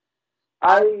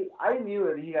 I knew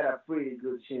that he had a pretty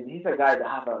good chin. He's a guy that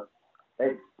have a,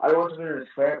 like, I don't want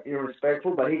to be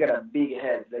irrespectful, but he got a big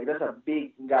head. Like, that's a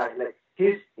big guy. Like,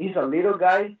 he's a little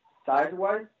guy,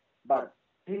 size-wise, but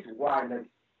he's wide. Like,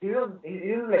 he's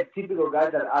like typical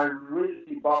guys that are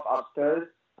really buff upstairs,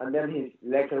 and then his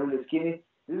legs are really skinny.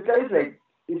 This guy is like,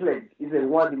 he's like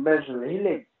one-dimensional. He's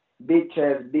like big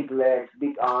chest, big legs,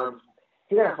 big arms.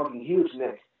 He got a fucking huge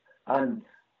neck. And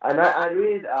I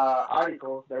read an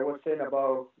article that was saying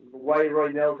about why Roy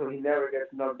Nelson, he never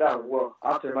gets knocked down. Well,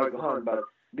 after Michael Hunt, but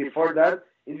before that,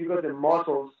 it's because the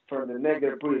muscles from the neck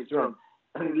are pretty strong.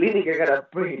 And Lineker got a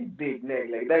pretty big neck.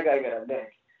 Like, that guy got a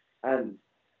neck. And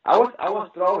I was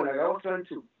throwing, like, I was trying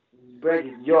to break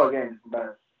his jaw again,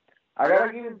 but I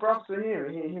gotta give him props to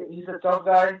him. He's a tough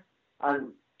guy,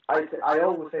 and I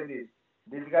always say this.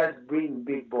 This guy's bring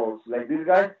big balls. Like, this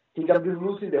guy, he can be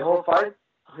losing the whole fight,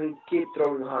 and he keep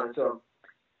throwing hard. So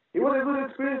it was a good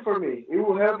experience for me. It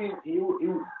will help me.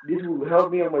 This will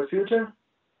help me in my future,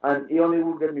 and it only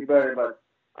will get me better. But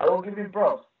I will give him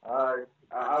props. I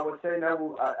was saying I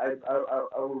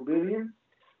will beat him.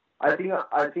 I think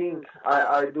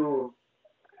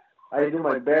I do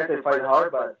my best. I fight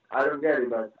hard, but I don't get it.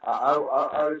 But I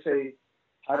would say,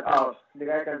 the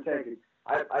guy can take it.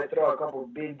 I throw a couple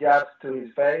big jabs to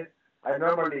his face. I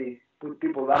normally put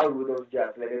people out with those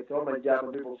jabs. Like, I throw my jab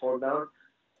and people fall down.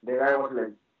 The guy was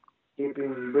like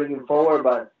bringing forward,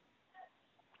 but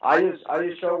I just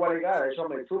show what I got. I show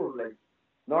my tools. Like,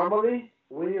 normally,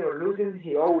 winning or losing,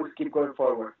 he always keep going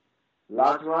forward.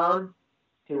 Last round,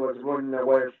 he was running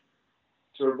away,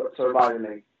 surviving.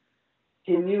 Like,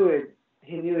 he knew it.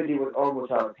 He was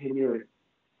almost out. He knew it.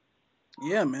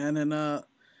 Yeah, man, and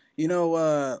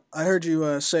I heard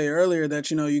you say earlier that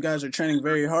you guys are training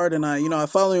very hard, and I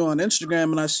follow you on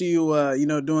Instagram, and I see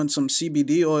you doing some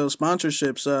CBD oil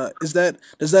sponsorships.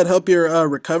 Does that help your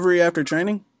recovery after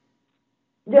training?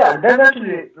 Yeah, that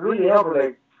actually really helped.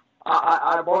 Like,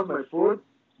 I bought my food.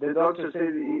 The doctor said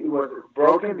it was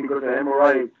broken because the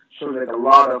MRI showed like a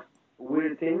lot of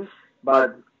weird things,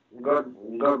 but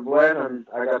God bless, and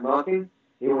I got nothing.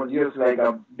 It was just like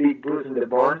a big bruise in the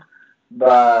bone,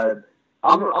 but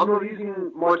I'm not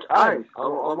using much ice.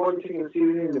 I'm only taking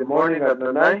CBD in the morning and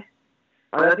the night,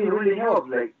 and I think it really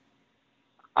helps. Like,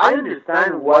 I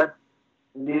understand what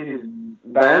this is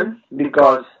banned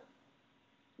because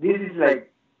this is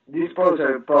like these products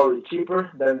are probably cheaper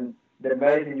than the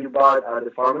medicine you bought at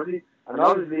the pharmacy, and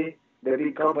obviously the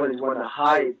big companies want to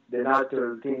hide the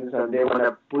natural things and they want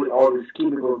to put all this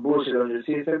chemical bullshit on your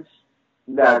system.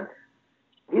 That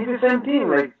it's the same thing.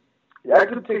 Like, I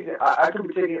could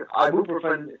be taking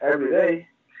ibuprofen every day,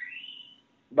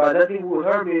 but that thing will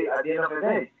hurt me at the end of the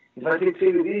day. If I take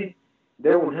CBD,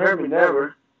 they won't hurt me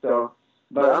never. So,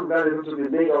 but I'm glad it's going to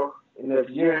be legal in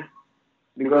next year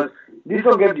because this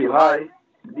don't get you high.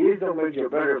 This don't make you a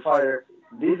better fighter.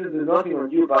 This is nothing on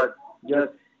you but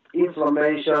just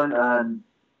inflammation and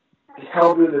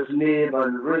help you to sleep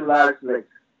and relax. Like,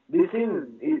 this thing,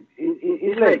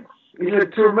 it's like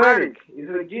turmeric. It's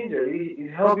like ginger.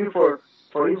 It helps you for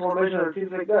inflammation and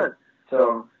things like that.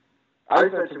 So I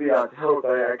try to be as healthy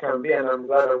I can be, and I'm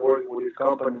glad I'm working with this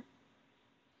company.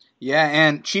 Yeah,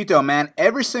 and Chito, man,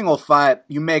 every single fight,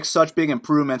 you make such big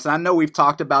improvements. And I know we've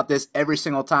talked about this every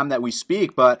single time that we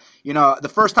speak, but,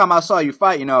 the first time I saw you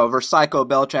fight, Versailles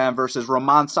Beltran versus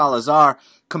Roman Salazar,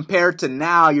 compared to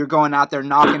now, you're going out there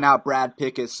knocking out Brad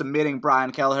Pickett, submitting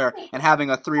Brian Kelleher, and having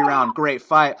a 3-round great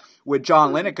fight with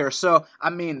John Lineker. So,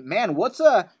 I mean, man, what's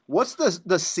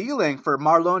the ceiling for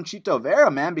Marlon Chito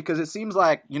Vera, man? Because it seems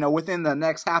like, within the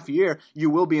next half year, you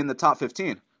will be in the top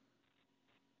 15.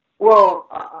 Well,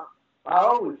 I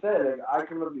always say, like, I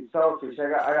cannot be selfish. I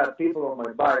got people on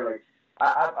my back. Like,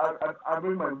 I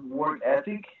bring my work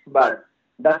ethic, but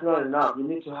that's not enough. You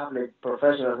need to have like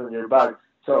professionals on your back.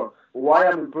 So why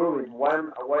I'm improving, why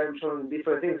I'm showing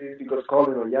different things is because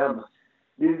Colby Oyama.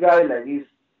 This guy, like,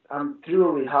 I'm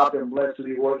truly happy and blessed to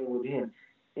be working with him.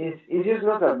 He's just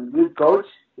not a good coach.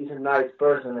 He's a nice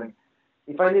person. Like,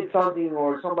 if I need something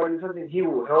or somebody needs something, he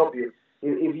will help you.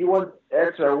 If you want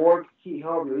extra work, he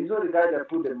help you. He's not the guy that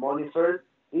put the money first.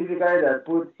 He's the guy that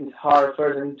put his heart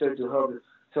first and he tries to help you.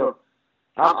 So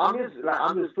I'm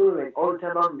just feeling like all the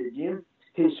time I'm in the gym,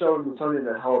 he's showing me something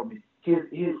that helped me. He's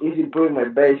improving my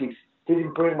basics. He's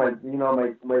improving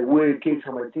my weird kicks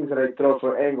and my things that I throw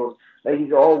for angles. Like,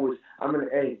 he's always, I'm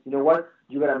like, hey, you know what?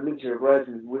 You gotta mix your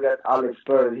wrestling. We got Alex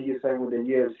Perez. He just signed with the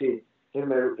UFC.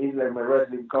 He's like my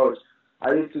wrestling coach.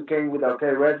 I used to train with okay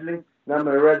wrestling. Now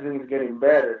my wrestling is getting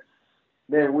better.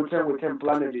 Then we train with 10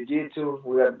 Planet Jiu-Jitsu.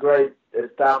 We got great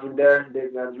staff in there. They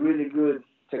got really good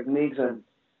techniques, and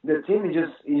the team is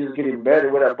just getting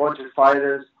better. We got a bunch of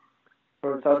fighters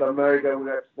from South America. We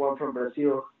got one from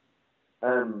Brazil.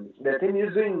 And the team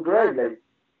is doing great. Like,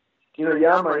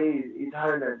 Yama is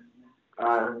having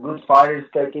good fighters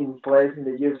taking place in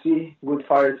the UFC, good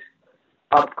fighters,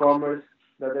 upcomers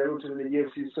that they're going to the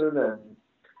UFC soon. And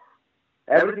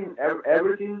everything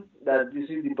that you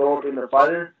see develop in the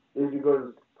fighter is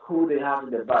because who they have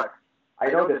in the back. I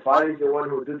know the fighter is the one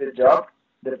who do the job.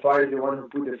 The fighter is the one who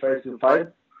put the face to fight.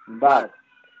 But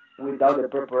without the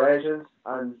preparations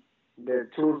and the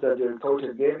tools that your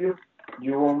coaches gave you,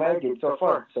 you won't make it so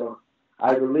far. So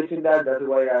I believe in that. That's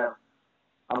why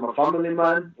I'm a family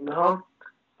man in the home,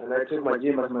 and I took my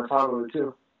gym as my family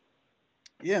too.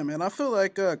 Yeah, man, I feel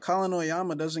like Colin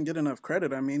Oyama doesn't get enough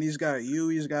credit. I mean, he's got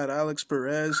he's got Alex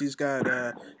Perez, he's got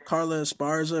Carla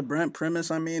Esparza, Brent Primus,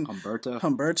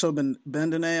 Humberto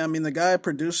Bendene. I mean, the guy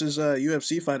produces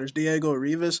UFC fighters, Diego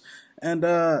Rivas, and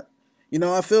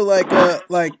I feel like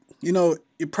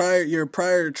your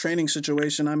prior training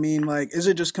situation. I mean, like, is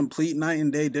it just complete night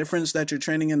and day difference that you're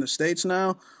training in the States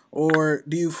now, or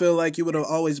do you feel like you would have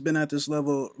always been at this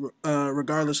level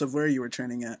regardless of where you were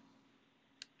training at?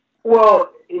 Well,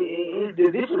 the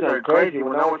differences are crazy.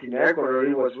 When I was in Ecuador,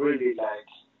 it was really like,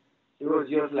 it was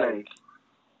just like,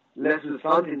 let's do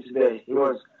something today. It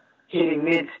was hitting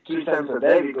meat 3 times a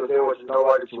day because there was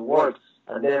nobody to work.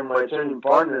 And then my training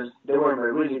partners, they were my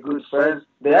really good friends.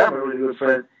 They are my really good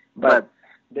friends, but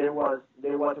they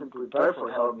wasn't prepared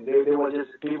for help me. They were just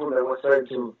people that were trying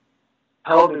to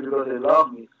help me because they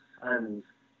love me. And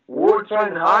we were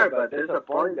trying hard, but there's a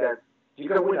point that you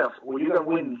can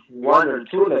win 1 or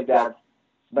 2 like that,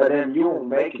 but then you won't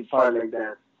make it far like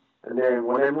that. And then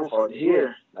when I moved out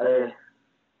here,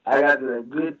 I got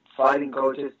good fighting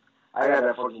coaches. I got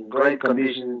a fucking great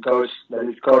conditioning coach that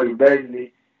is Cody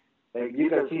Basley. Like, you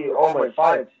can see all my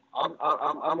fights. I'm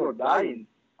not dying.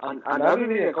 And I've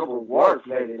been in a couple of wars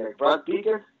lately, like Brad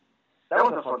Pickett. That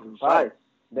was a fucking fight.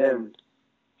 Then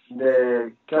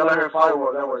the Kelleher fight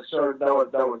that was short. That was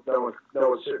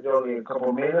only a couple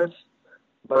of minutes.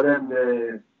 But then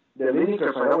the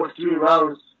Lineker fight, that was 3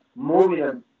 rounds, moving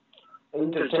and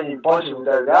interchanging punches with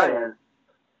that guy. And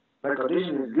my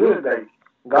condition is good. Like,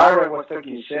 Garber was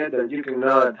talking shit that you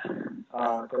cannot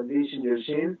condition your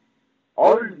shin.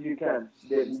 All you can.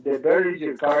 The better is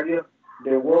your cardio,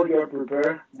 the more you're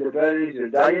prepared, the better is your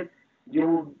diet, you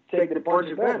will take the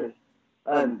punch better.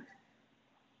 And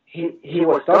he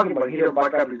was talking about he don't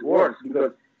back up his words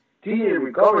because TJ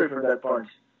recovered from that punch.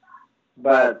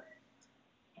 But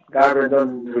Garber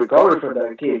don't recover from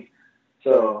that kick.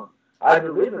 So I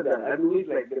believe in that. I believe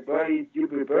like the better you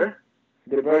prepare,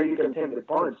 the better you can take the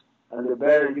punch and the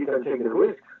better you can take the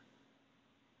risk.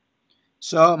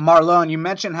 So, Marlon, you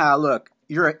mentioned how, look,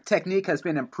 your technique has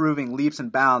been improving leaps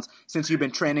and bounds since you've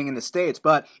been training in the States.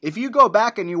 But if you go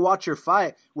back and you watch your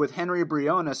fight with Henry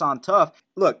Briones on Tough,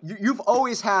 look, you've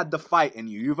always had the fight in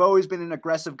you. You've always been an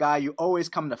aggressive guy. You always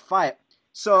come to fight.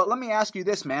 So let me ask you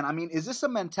this, man. I mean, is this a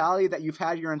mentality that you've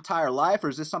had your entire life, or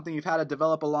is this something you've had to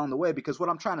develop along the way? Because what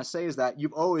I'm trying to say is that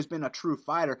you've always been a true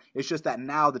fighter. It's just that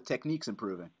now the technique's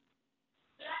improving.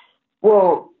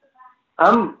 Well,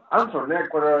 I'm from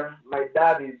Ecuador. My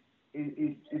dad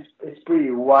is pretty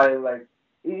wild. Like,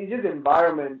 it's just the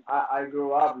environment I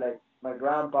grew up. Like, my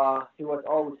grandpa, he was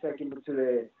always taking me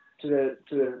to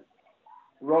the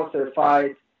roster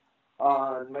fight.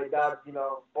 My dad,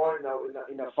 born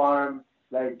in a farm.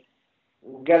 Like,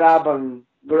 get up and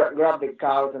grab the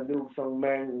cows and do some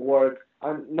man work.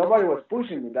 And nobody was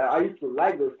pushing me. I used to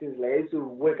like those things. Like, I used to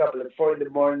wake up at 4 in the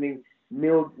morning,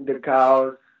 milk the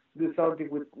cows, do something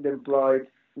with the employees,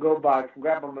 go back,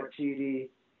 grab a machete,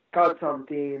 cut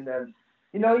something, and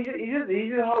it's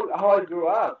just how I grew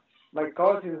up. My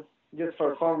cousins, just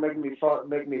for fun, make me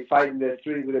fight in the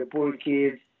street with the poor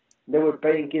kids. They were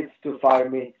paying kids to fight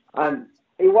me, and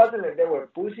it wasn't like they were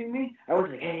pushing me. I was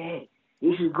like, hey,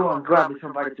 you should go and grab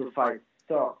somebody to fight.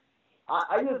 So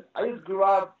I just grew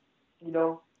up,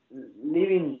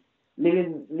 living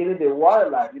the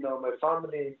wild life. My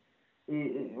family.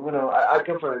 I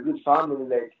come from a good family.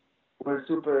 Like, we're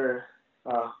super,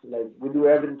 we do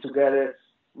everything together.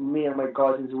 Me and my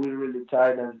cousins, we're really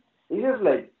tight, and it's just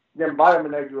like the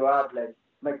environment I grew up. Like,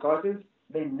 my cousins,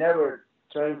 they never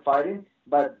trained fighting,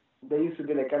 but they used to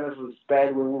be like kind of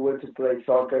respect when we went to play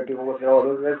soccer. People would say, "Oh,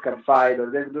 those guys can fight," or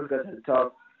 "Those guys are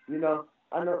tough."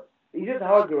 I know it's just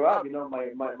how I grew up. My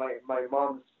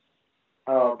mom's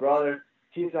brother,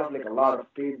 she used to have like a lot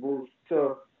of pit bulls,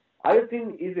 so. I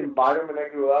think it's the environment I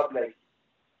grew up, like,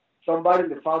 somebody in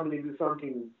the family do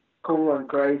something cool and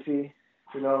crazy.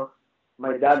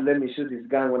 My dad let me shoot his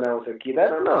gun when I was a kid. I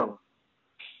don't know.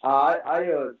 I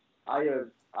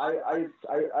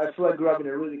feel I grew up in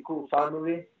a really cool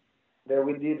family that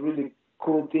we did really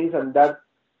cool things, and that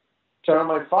turned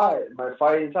my fight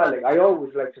inside. Like, I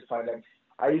always like to fight. Like,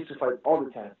 I used to fight all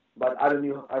the time, but I didn't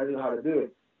know how to do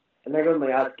it, and I got my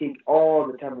ass kicked all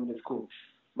the time in the school.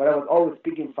 But I was always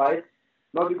picking fights,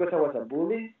 not because I was a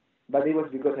bully, but it was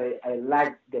because I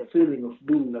liked the feeling of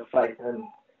being in a fight. And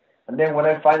then when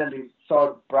I finally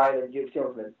saw Pride and UFC, I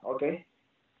was like, okay,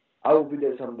 I will be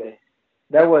there someday.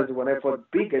 That was when I fought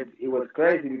Pickett. It was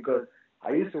crazy because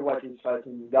I used to watch his fights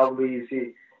in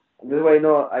WEC. And that's why I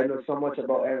know so much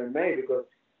about MMA, because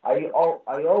I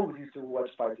always used to watch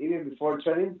fights. Even before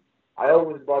training, I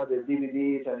always bought the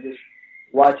DVDs and just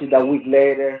watch it a week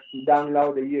later,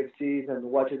 download the UFCs and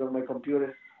watch it on my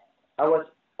computer. I was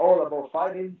all about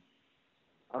fighting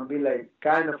and be like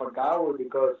kind of a coward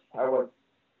because I was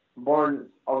born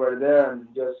over there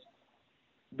and just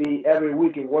be every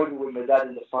weekend working with my dad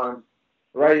in the farm,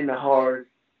 riding a horse,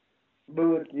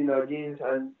 boots, jeans,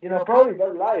 and probably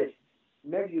that life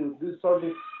makes you do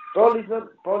something. Probably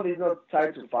it's not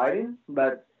tied to fighting,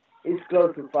 but it's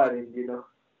close to fighting,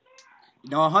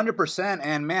 No, 100%.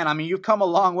 And, man, I mean, you've come a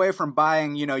long way from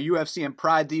buying, UFC and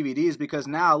Pride DVDs, because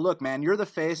now, look, man, you're the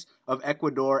face of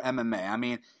Ecuador MMA. I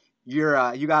mean, you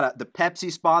got the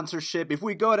Pepsi sponsorship. If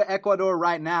we go to Ecuador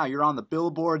right now, you're on the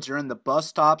billboards, you're in the bus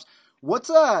stops. What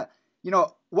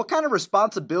kind of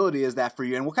responsibility is that for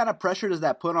you, and what kind of pressure does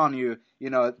that put on you,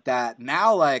 that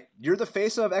now, like, you're the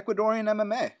face of Ecuadorian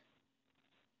MMA?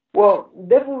 Well,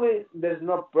 definitely there's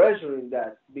no pressure in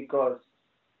that, because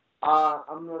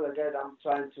I'm not a guy that I'm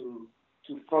trying to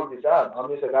fuck this up. I'm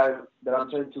just a guy that I'm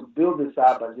trying to build this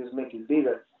up and just make it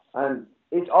bigger. And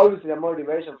it's obviously a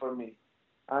motivation for me.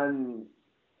 And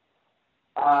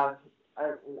I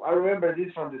remember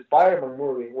this from the Spider-Man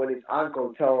movie when his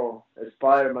uncle told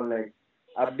Spider-Man like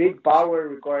a big power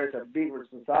requires a big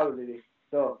responsibility.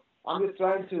 So I'm just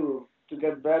trying to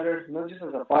get better, not just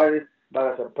as a fighter,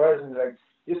 but as a person. Like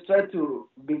just try to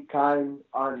be kind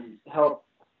and help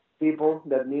people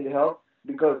that need help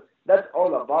because that's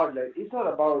all about. Like it's not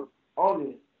about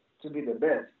only to be the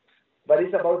best, but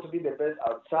it's about to be the best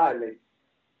outside. Like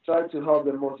try to help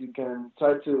the most you can.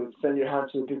 Try to send your hand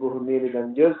to people who need it,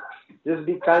 and just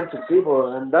be kind to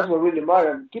people, and that's what really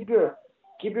matters. And keep your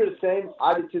same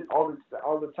attitude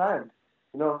all the time.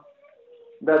 You know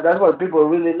that's what people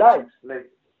really like. Like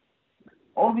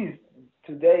all these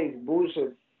today's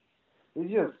bullshit.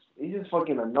 It's just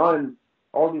fucking annoying.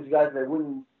 All these guys that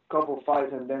win a couple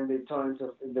fights and then they turn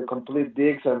into the complete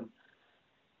dicks, and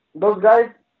those guys,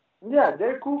 yeah,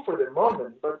 they're cool for the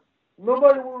moment, but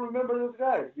nobody will remember those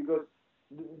guys because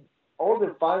all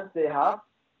the fans they have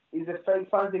is the fake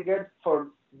fans they get for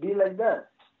being like that.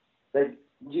 Like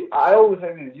I always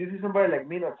say this: you see somebody like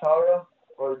Minotauro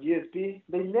or GSP,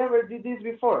 they never did this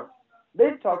before.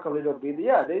 They talk a little bit,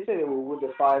 yeah. They say they will win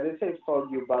the fight. They say fuck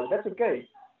you, but that's okay.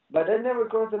 But they never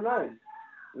cross the line.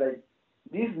 Like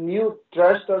this new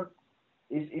trash talk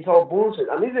is all bullshit,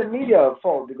 and it's the media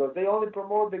fault because they only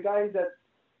promote the guys that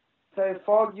say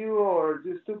fuck you or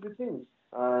do stupid things.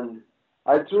 And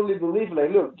I truly believe,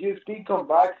 like, look, GSP come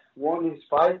back, won his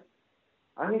fight,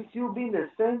 and he's still being the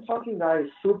same fucking guy,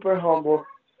 super humble,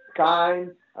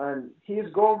 kind, and he's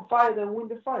going fight and win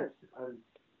the fight. And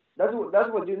that's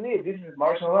what you need. This is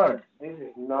martial arts. This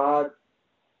is not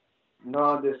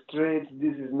the streets.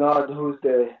 This is not who's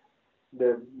the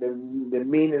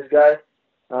meanest guy.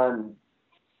 And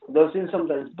those things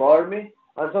sometimes bother me,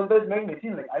 and sometimes make me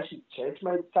think like I should change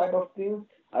my type of thing.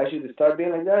 I should start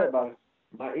being like that. But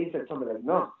my instinct told me like,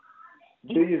 no,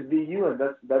 you just be you, and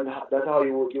that's how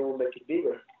you will make it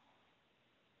bigger.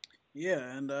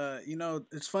 Yeah, and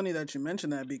it's funny that you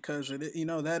mentioned that because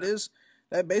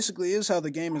that basically is how the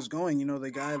game is going.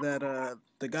 The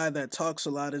guy that talks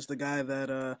a lot is the guy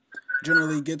that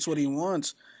generally gets what he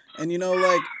wants. And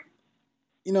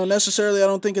necessarily I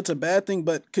don't think it's a bad thing,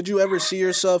 but could you ever see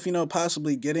yourself,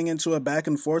 possibly getting into a back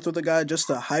and forth with a guy just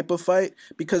to hype a fight?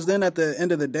 Because then at the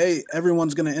end of the day,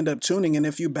 everyone's going to end up tuning, and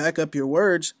if you back up your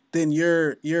words, then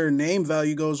your name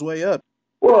value goes way up.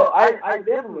 Well, I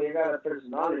definitely got a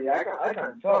personality. I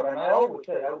can talk, and I always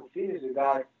say I will finish the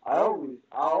guy. I always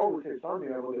say something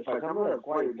about the fight. I'm not a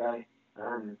quiet guy,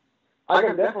 and I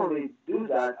can definitely do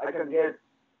that. I can get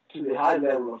to the high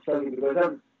level of talking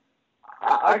because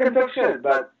I can talk shit,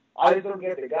 but I just don't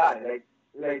get the guy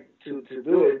like to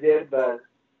do it there. But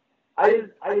I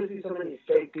just see so many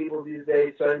fake people these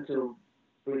days trying to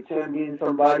pretend being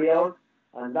somebody else,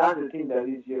 and that's the thing that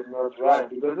is just not right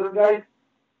because those guys.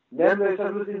 Then they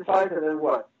start losing fights, and then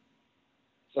what?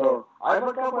 So I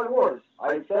back up my words.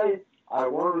 I say I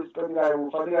want to respect the guy, I will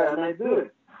fight the guy, and I do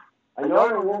it. I know I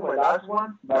don't won my last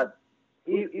one, but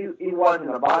it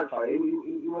wasn't a bad fight. It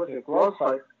was a close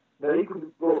fight that he could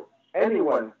go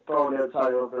anywhere probably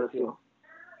outside of Brazil.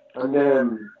 And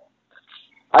then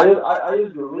I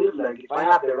just believe like if I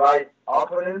have the right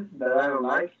opponent that I don't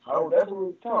like, I will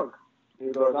definitely talk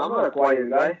because I'm not a quiet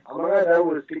guy. I'm a guy that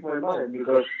will speak my mind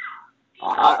because.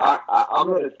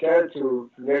 I'm not scared to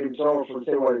get in trouble for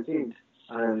saying what it is,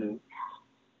 and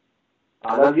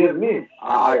that's just me.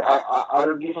 I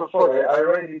don't give a fuck. I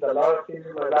already did a lot of things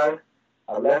in my life.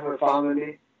 I left my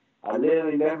family. I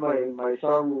literally left my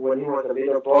son when he was a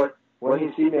little boy. When he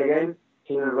see me again,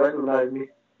 he didn't recognize me.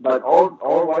 But all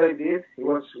what I did, it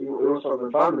was for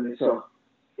the family. So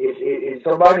if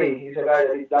somebody is a guy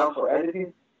that is down for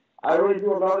anything, I already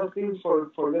do a lot of things for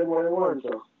them what I want.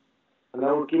 So. And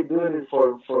I will keep doing it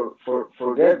for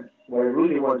them, where I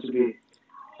really want to be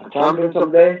a champion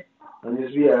someday, and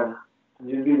just be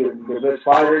the best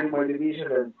fighter in my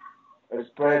division and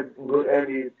spread good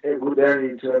energy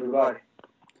to everybody.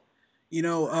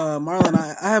 Marlon,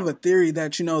 I have a theory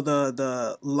that,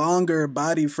 the longer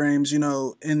body frames,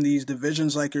 in these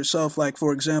divisions like yourself, like,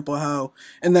 for example, how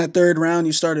in that third round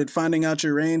you started finding out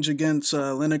your range against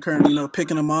Lineker and,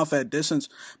 picking him off at distance.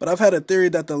 But I've had a theory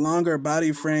that the longer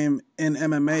body frame in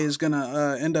MMA is going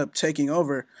to end up taking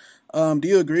over. Do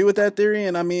you agree with that theory?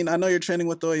 And, I mean, I know you're training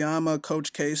with Oyama,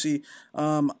 Coach Casey.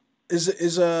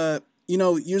 Is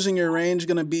using your range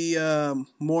going to be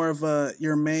more of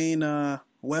your main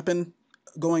weapon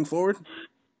going forward?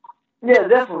 Yeah,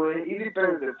 definitely. It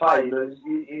depends on the fight.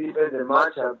 It depends on the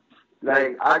matchup.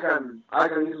 Like I can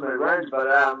use my range, but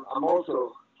I'm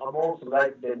also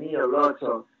like the knee a lot,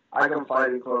 so I can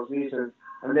fight in close distance.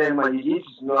 And then my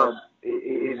jiu-jitsu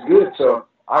is good, so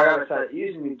I gotta start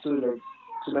using it too. Like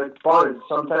to make fun.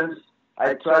 Sometimes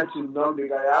I try to knock the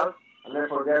guy out, and I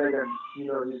forget I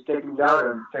can, just take him down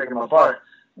and take him apart.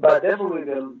 But definitely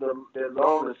the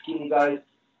long, the skinny guys,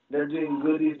 they're doing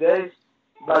good these days.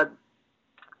 But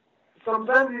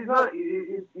sometimes it's not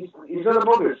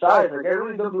about their size. Like, I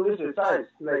really don't believe their size.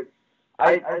 Like,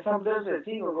 I sometimes I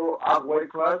think will go up weight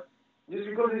class just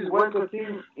because this weight class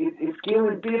thing it's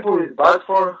killing people. It's bad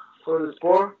for the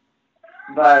sport,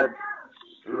 but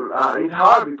it's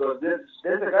hard because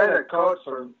there's a guy that costs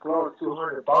for close to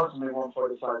 200 pounds to make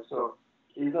 145. So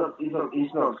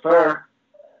it's not fair.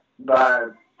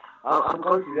 But I'm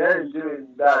considering doing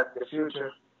that in the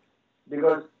future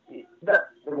because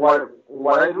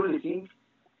what I really think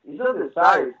is not the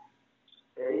size.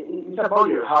 It's about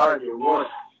your heart, your work.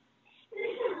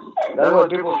 That's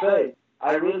what people say.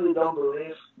 I really don't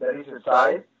believe that it's a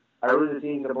size. I really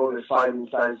think it's about the fight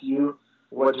inside you,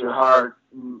 what your heart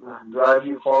drive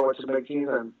you forward to make things.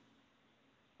 And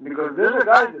because there's a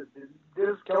guy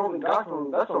there's Colby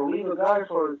Covington, that's a legal guy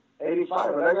for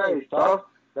 85. That guy is tough.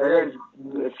 That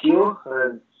guy is skilled,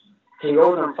 and he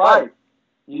goes and fights.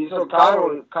 You saw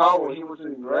Kyle, he was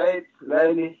doing great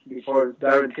lately before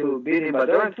Darren Till beat him, but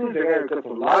Darren Till is a guy who took a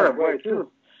lot of weight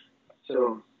too.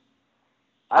 So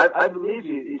I believe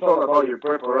it's all about your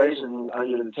preparation and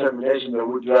your determination that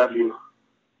will drive you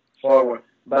forward.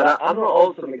 But I'm not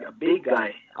also like a big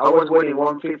guy. I was weighing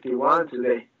 151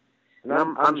 today, and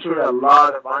I'm sure a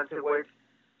lot of bantamweights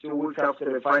 2 weeks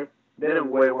after the fight they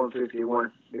didn't weigh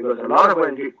 151 because a lot of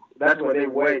weight that's what they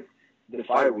weighed the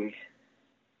fight week.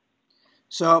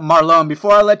 So, Marlon,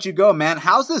 before I let you go, man,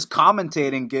 how's this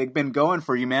commentating gig been going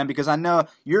for you, man? Because I know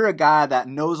you're a guy that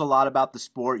knows a lot about the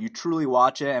sport. You truly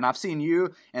watch it, and I've seen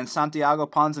you and Santiago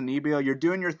Ponzinibbio. You're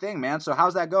doing your thing, man. So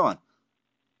how's that going?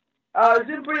 It's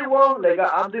doing pretty well. Like,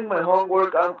 I'm doing my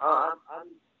homework. I'm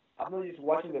not just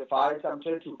watching the fights. I'm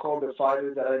trying to call the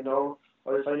fighters that I know,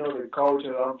 or if I know the coach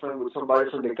or I'm friends with somebody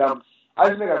from the camp. I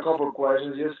just make a couple of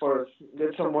questions just for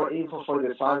get some more info for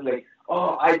the fans. Like,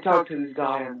 oh, I talked to this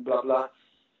guy and blah blah.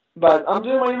 But I'm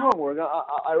doing my homework.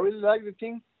 I really like the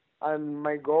thing, and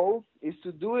my goal is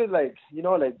to do it like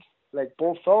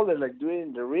Paul Felder, like doing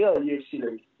in the real UFC,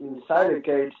 like inside the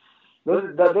cage.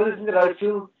 Those are things that I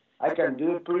feel I can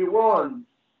do it pretty well, and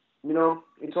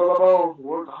it's all about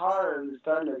work hard and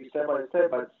start like step by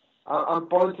step. But I'm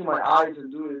pointing my eyes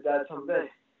and doing that someday.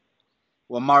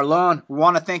 Well, Marlon, we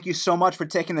want to thank you so much for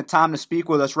taking the time to speak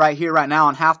with us right here, right now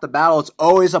on Half the Battle. It's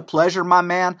always a pleasure, my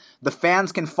man. The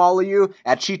fans can follow you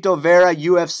at Chito Vera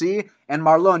UFC. And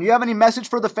Marlon, you have any message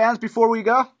for the fans before we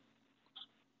go?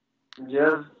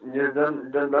 Just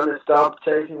don't stop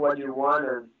chasing what you want,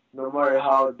 and no matter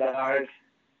how dark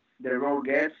the road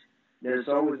gets, there's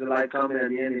always a light coming at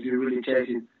the end if you really chase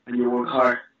it and you work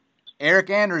hard. Eryk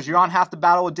Anders, you're on Half the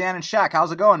Battle with Dan and Shaq.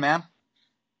 How's it going, man?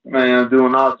 Man, I'm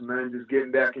doing awesome, man. Just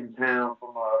getting back in town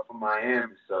from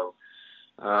Miami, so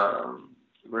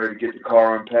ready to get the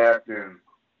car unpacked and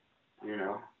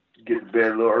get to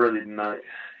bed a little early tonight.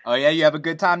 Oh yeah, you have a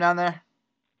good time down there?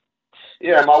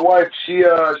 Yeah, my wife she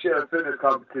had a fitness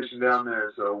competition down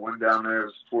there, so went down there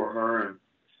to support her and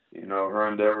her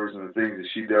endeavors and the things that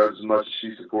she does as much as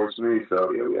she supports me.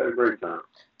 So yeah, we had a great time.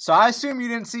 So I assume you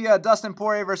didn't see Dustin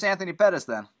Poirier versus Anthony Pettis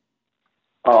then?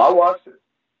 Oh, I watched it.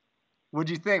 What'd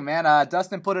you think, man?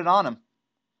 Dustin put it on him.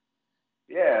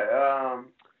 Yeah,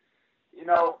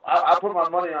 I put my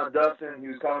money on Dustin. He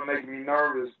was kind of making me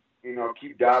nervous,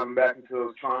 keep diving back into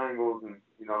those triangles and,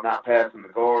 not passing the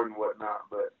guard and whatnot.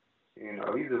 But,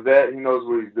 he's a vet. He knows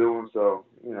what he's doing. So,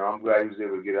 I'm glad he was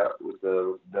able to get out with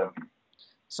the W.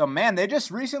 So, man, they just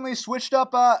recently switched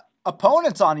up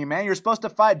opponents on you, man. You're supposed to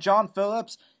fight John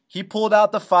Phillips. He pulled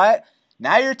out the fight.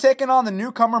 Now you're taking on the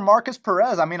newcomer, Markus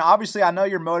Perez. I mean, obviously, I know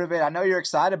you're motivated. I know you're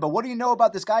excited. But what do you know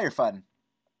about this guy you're fighting?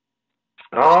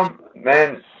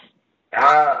 Man,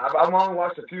 I've only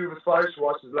watched a few of his fights.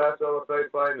 Watched his last LFA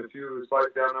fight and a few of his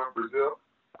fights down there in Brazil.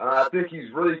 I think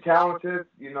he's really talented.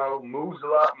 Moves a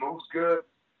lot, moves good.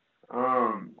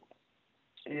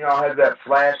 Has that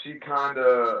flashy kind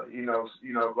of,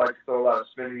 like to throw a lot of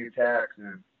spinning attacks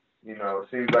and,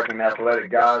 seems like an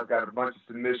athletic guy. He's got a bunch of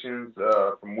submissions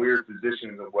from weird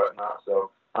positions and whatnot.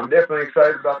 So I'm definitely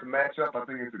excited about the matchup. I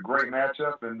think it's a great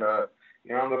matchup, and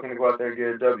I'm looking to go out there and get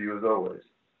a W as always.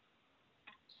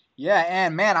 Yeah,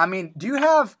 and man, I mean, do you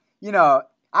have,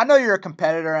 I know you're a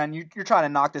competitor and you're trying to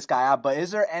knock this guy out, but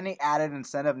is there any added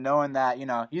incentive knowing that,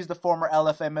 he's the former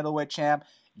LFA middleweight champ,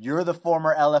 you're the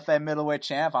former LFA middleweight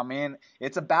champ? I mean,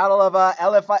 it's a battle of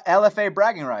LFA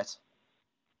bragging rights.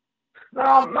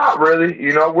 No, not really.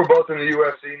 We're both in the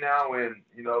UFC now and,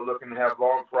 looking to have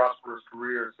long, prosperous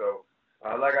careers. So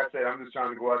like I said, I'm just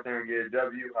trying to go out there and get a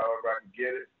W however I can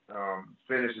get it.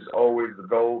 Finish is always the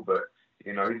goal, but,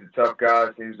 you know, he's a tough guy,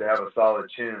 seems to have a solid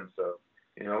chin. So,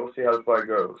 you know, we'll see how the fight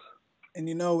goes. And,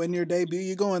 you know, in your debut,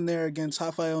 you go in there against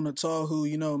Rafael Natal, who,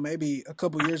 you know, maybe a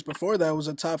couple years before that was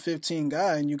a top 15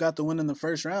 guy, and you got the win in the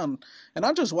first round. And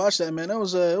I just watched that, man. It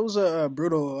was a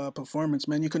brutal performance,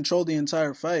 man. You controlled the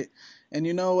entire fight. And,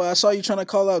 you know, I saw you trying to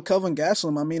call out Kelvin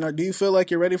Gastelum. I mean, do you feel like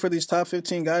you're ready for these top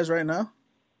 15 guys right now?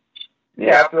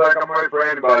 Yeah, I feel like I'm ready for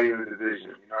anybody in the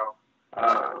division, you know.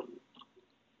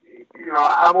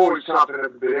 I'm always chomping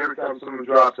at the bit. Every time someone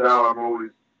drops out, I'm always,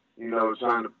 you know,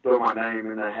 trying to throw my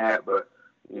name in the hat. But,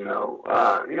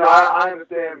 I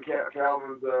understand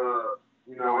Calvin's,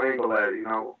 angle at it. You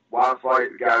know, why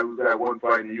fight the guy who's had one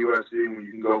fight in the UFC when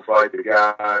you can go fight the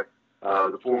guy,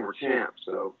 the former champ?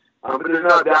 So, but there's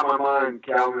no doubt in my mind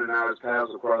Calvin and I's paths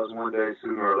will cross one day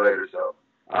sooner or later. So,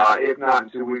 if not in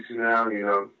 2 weeks from now, you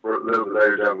know, for a little bit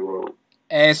later down the road.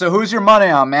 Hey, so who's your money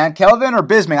on, man? Kelvin or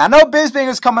Bisping? I know Bisping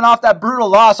is coming off that brutal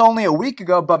loss only a week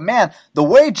ago, but, man, the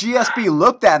way GSP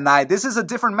looked that night, this is a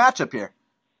different matchup here.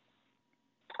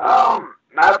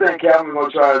 I think Kelvin's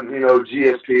going to try and,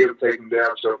 GSP him, take him down,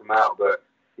 choke him out. But,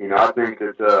 I think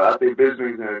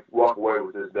Bisping's going to walk away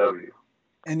with this W.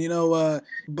 And,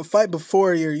 the fight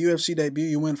before your UFC debut,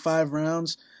 you win 5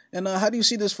 rounds. And how do you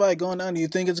see this fight going down? Do you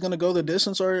think it's going to go the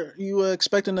distance, or are you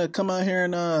expecting to come out here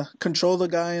and control the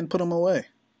guy and put him away?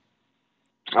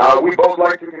 We both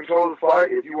like to control the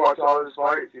fight. If you watch all his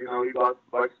fights, he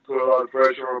likes to put a lot of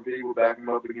pressure on people, back him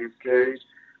up against the cage,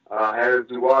 as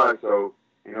do I. So,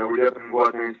 we're definitely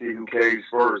going to see who cages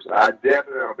first. I'm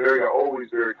always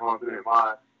very confident in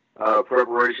my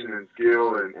preparation and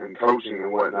skill and coaching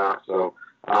and whatnot. So,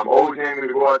 I'm always aiming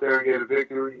to go out there and get a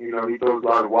victory. He throws a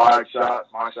lot of wide shots.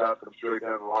 My shots come straight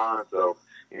down the line. So,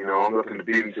 I'm looking to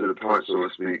beat him to the punch, so to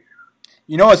speak.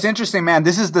 You know what's interesting, man?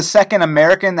 This is the second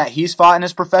American that he's fought in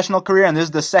his professional career, and this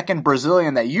is the second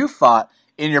Brazilian that you fought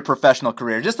in your professional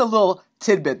career. Just a little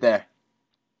tidbit there.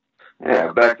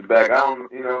 Yeah, back to back. I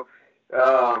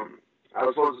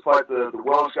was supposed to fight the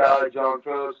Welsh guy, John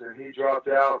Phillips, and he dropped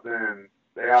out. Then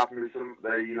they offered me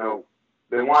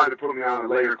they wanted to put me on a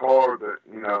later card, but,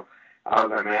 I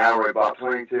was like, man, I already bought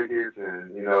plane tickets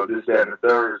and, this, that, and the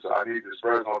third, so I need this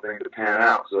Fresno thing to pan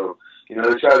out. So, they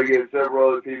tried to get several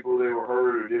other people. They were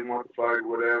hurt or didn't want to fight or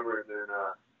whatever.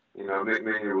 And then, Nick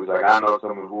Minier was like, I know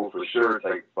someone who will for sure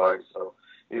take the fight. So,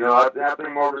 I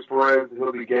think Markus Perez,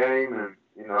 he'll be game, and,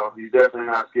 he's definitely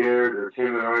not scared or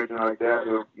timid or anything like that.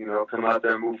 He'll, come out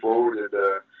there and move forward and,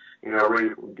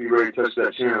 be ready to touch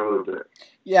that chin a little bit.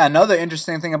 Yeah, another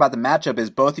interesting thing about the matchup is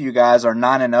both of you guys are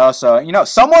 9-0, so,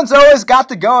 someone's always got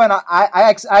to go, and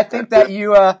I think that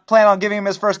you plan on giving him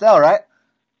his first L, right?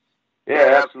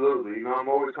 Yeah, absolutely. I'm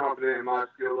always confident in my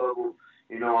skill level,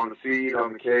 on the feet,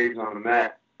 on the cage, on the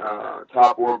mat,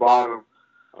 top or bottom,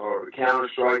 or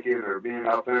counter-striking or being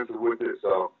offensive with it.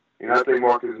 So, I think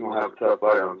Marcus is going to have a tough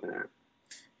fight on his hands.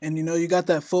 And, you got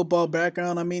that football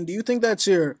background. I mean, do you think that's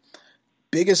your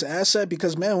biggest asset?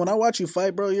 Because, man, when I watch you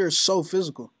fight, bro, you're so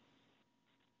physical.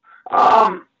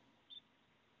 I'm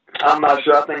not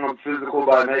sure. I think I'm physical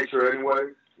by nature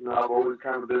anyway. I've always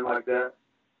kind of been like that.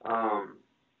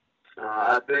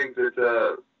 I think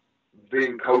that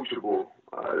being coachable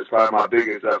is probably my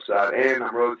biggest upside, and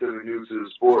I'm relatively new to the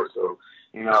sport. So,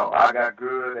 I got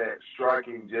good at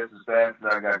striking just as fast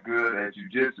as I got good at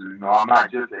jiu-jitsu. I'm not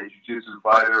just a jiu-jitsu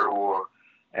fighter or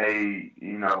a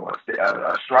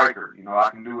striker. I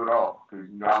can do it all because,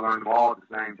 I learned them all at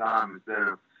the same time instead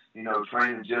of,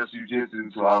 training just jiu-jitsu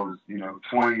until I was,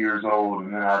 20 years old,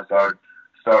 and then I started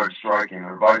striking,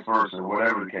 or vice versa, or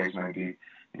whatever the case may be.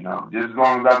 Just as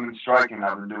long as I've been striking,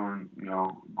 I've been doing,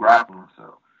 grappling.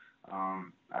 So,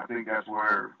 I think that's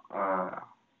where,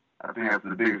 I think that's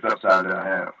the biggest upside that I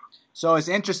have. So it's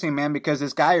interesting, man, because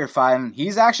this guy you're fighting,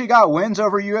 he's actually got wins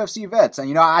over UFC vets.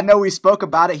 And, I know we spoke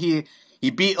about it. He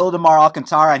beat Ildemar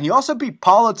Alcantara, and he also beat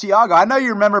Paulo Thiago. I know you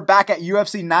remember back at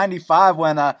UFC 95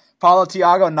 when Paulo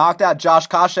Thiago knocked out Josh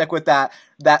Koscheck with that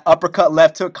uppercut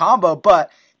left hook combo. But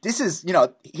this is,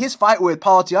 his fight with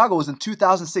Paulo Thiago was in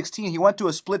 2016. He went to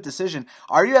a split decision.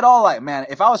 Are you at all like, man,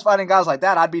 if I was fighting guys like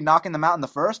that, I'd be knocking them out in the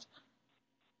first?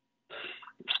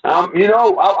 I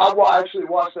actually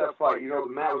watched that fight. The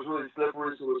mat was really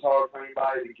slippery, so it was hard for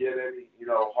anybody to get any,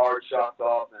 hard shots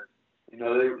off. And,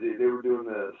 they were doing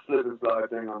the slip and slide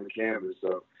thing on the canvas.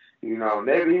 So,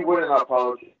 maybe he wouldn't have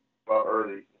Paulo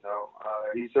early.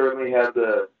 He certainly had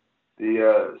the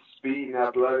speed and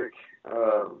athletic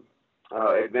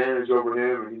advantage over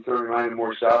him, and he certainly landed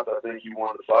more shots. I think he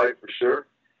won the fight for sure.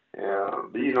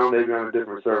 But maybe on a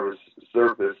different surface,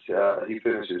 he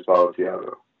finishes Paulo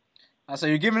Thiago. So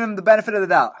you're giving him the benefit of the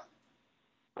doubt.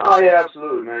 Oh yeah,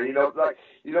 absolutely, man.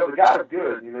 The guy's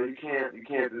good. You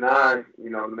can't deny,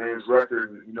 the man's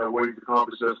record and, what he's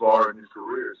accomplished thus far in his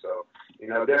career. So,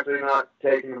 definitely not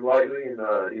taking him lightly and,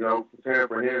 preparing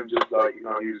for him just like, he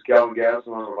was Calvin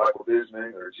Gastelum or Michael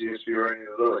Bisping or GSP or any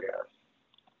of the other guys.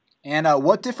 And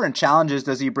what different challenges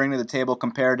does he bring to the table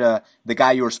compared to the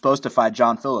guy you were supposed to fight,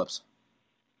 John Phillips?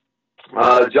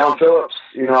 John Phillips,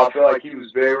 I feel like he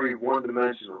was very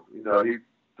one-dimensional. He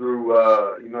threw,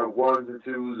 ones and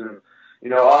twos, and,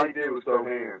 all he did was throw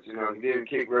hands. He didn't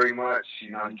kick very much. He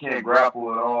can't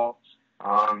grapple at all.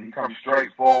 He comes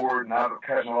straight forward, not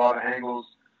cutting a lot of angles.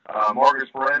 Markus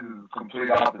Perez is the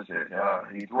complete opposite.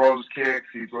 He throws kicks,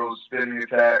 he throws spinning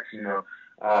attacks, he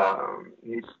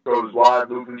throws wide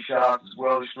looping shots as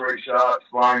well as straight shots,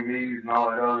 flying knees, and all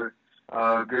that other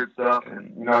good stuff.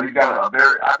 And, he's got a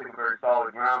very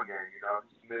solid ground game. He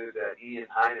submitted that Ian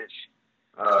Heinich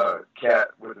cat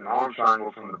with an arm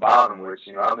triangle from the bottom, which,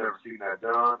 I've never seen that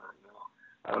done.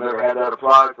 I've never had that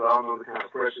applied, so I don't know the kind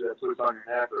of pressure that puts on your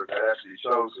neck or if that actually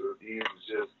shows or if Ian was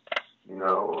just,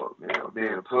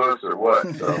 being a puss or what.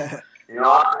 So,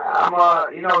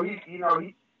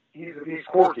 he's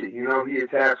quirky. He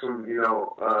attacks from,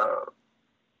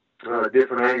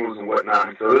 different angles and whatnot.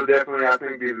 And so he'll definitely, I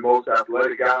think, be the most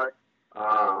athletic guy,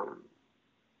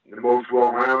 the most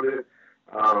well-rounded,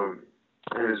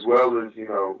 and as well as,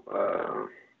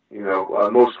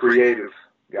 most creative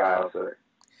guy, I'll say.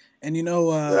 And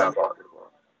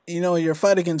your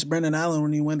fight against Brendan Allen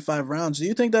when you win 5 rounds, do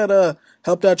you think that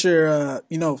helped out your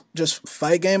just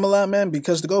fight game a lot, man?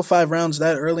 Because to go 5 rounds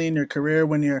that early in your career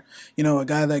when you're a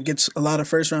guy that gets a lot of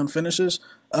first round finishes,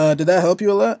 did that help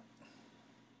you a lot?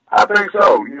 I think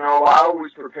so. I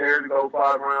always prepare to go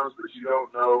 5 rounds, but you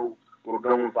don't know what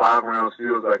going 5 rounds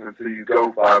feels like until you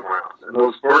go 5 rounds. And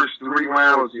those first 3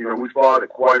 rounds, we fought at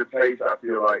quite a pace, I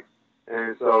feel like.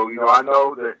 And so, I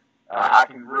know that I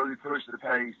can really push the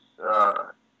pace,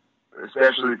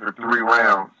 especially for 3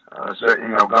 rounds, after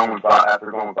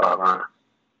going 5 rounds.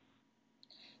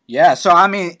 Yeah, so,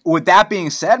 with that being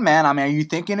said, man, are you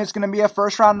thinking it's going to be a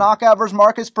first-round knockout versus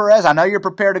Markus Perez? I know you're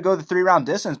prepared to go the 3-round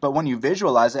distance, but when you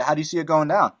visualize it, how do you see it going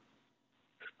down?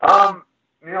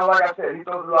 Like I said, he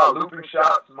throws a lot of looping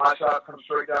shots. My shots come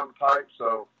straight down the pipe,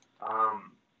 so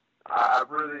I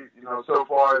really, so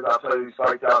far as I play these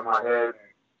fights out in my head,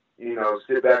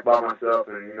 sit back by myself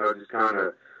and, just kind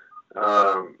of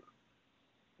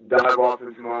dive off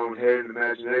into my own head and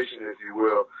imagination, if you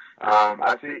will.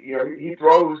 I see,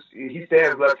 he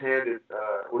stands left-handed.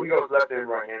 He goes left-handed,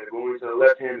 right-handed. But when he's in a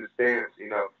left-handed stance,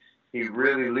 he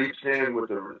really leaps in with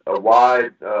a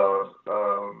wide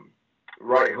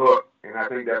right hook. And I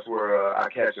think that's where I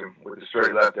catch him with the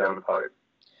straight left down the pipe.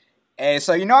 Hey,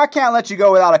 so I can't let you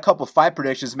go without a couple fight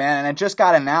predictions, man. And it just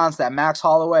got announced that Max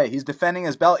Holloway, he's defending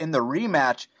his belt in the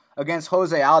rematch against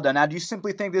Jose Aldo. Now, do you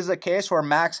simply think this is a case where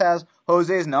Max has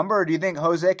Jose's number, or do you think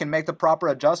Jose can make the proper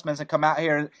adjustments and come out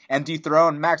here and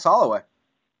dethrone Max Holloway?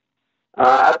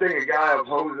 I think a guy of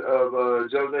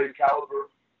Jose's caliber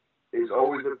is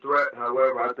always a threat.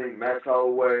 However, I think Max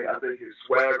Holloway, his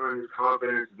swagger and his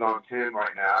confidence is on 10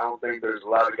 right now. I don't think there's a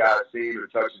lot of guys seeing or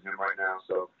touching him right now.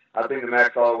 So I think the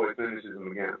Max Holloway finishes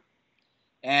him again.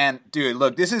 And, dude,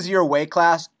 look, this is your weight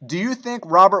class. Do you think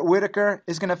Robert Whittaker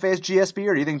is going to face GSP,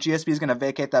 or do you think GSP is going to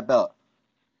vacate that belt?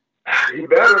 He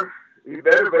better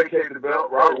vacate the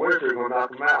belt. Robert Whittaker is going to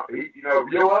knock him out.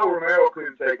 Yoel Romero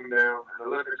couldn't take him down, an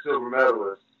Olympic silver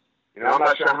medalist. I'm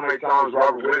not sure how many times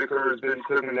Robert Whittaker has been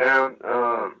taken down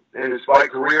in his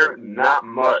fight career. Not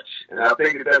much. And I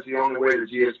think that's the only way the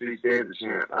GSP stands a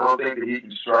chance. I don't think that he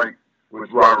can strike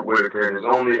with Robert Whittaker. And his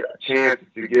only chance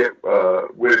to get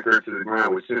Whittaker to the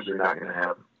ground was simply not going to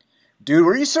happen. Dude,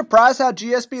 were you surprised how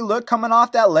GSP looked coming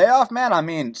off that layoff,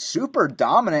 man? Super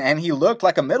dominant, and he looked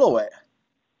like a middleweight.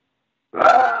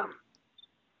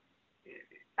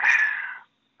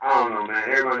 I don't know, man.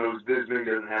 Everyone knows Bisping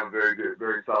doesn't have a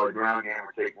very solid ground game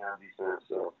or takedown defense.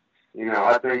 So,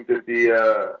 I think that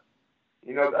the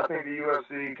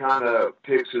UFC kind of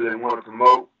picks who they want to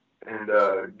promote and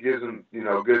gives them,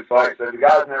 good fights. So the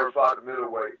guy's never fought the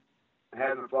middleweight,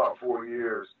 hasn't fought 4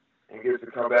 years, and gets to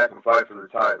come back and fight for the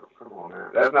title. Come on, man.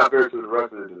 That's not fair to the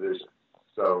rest of the division.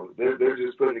 So they're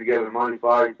just putting together money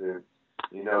fights and,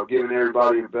 giving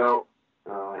everybody a belt,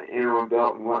 interim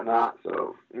belt and whatnot.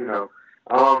 So,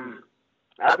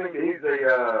 I think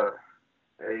that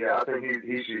I think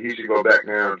he should go back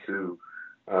down to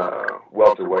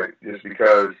welterweight just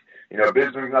because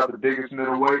Bisping's not the biggest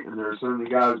middleweight, and there are certainly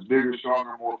guys bigger,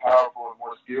 stronger, more powerful, and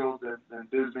more skilled than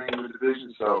Bisping in the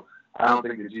division. So I don't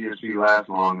think the GSP lasts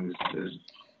long in this division.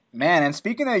 Man, and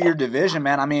speaking of your division,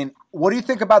 man, I mean, what do you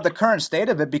think about the current state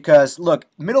of it? Because, look,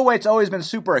 middleweight's always been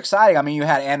super exciting. I mean, you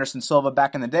had Anderson Silva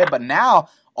back in the day, but now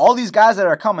all these guys that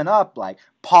are coming up, like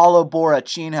Paulo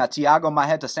Borrachina, Thiago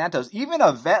Maia Santos, even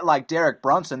a vet like Derek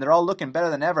Brunson, they're all looking better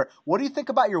than ever. What do you think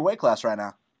about your weight class right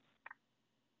now?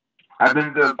 I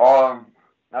think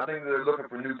they're looking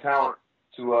for new talent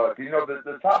to,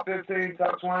 the top 15,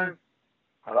 top 20,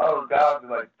 a lot of those guys are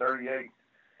like 38,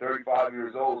 35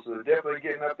 years old, so they're definitely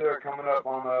getting up there, coming up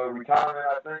on retirement,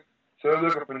 I think. So they're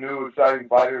looking for new, exciting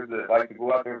fighters that like to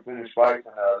go out there and finish fights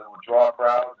and that will draw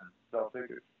crowds and sell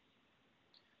tickets.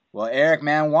 Well, Eryk,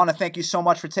 man, want to thank you so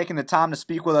much for taking the time to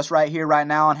speak with us right here, right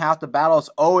now on Half the Battle. It's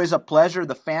always a pleasure.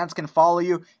 The fans can follow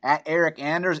you at Eryk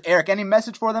Anders. Eryk, any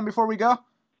message for them before we go?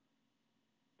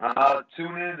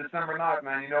 Tune in December 9th,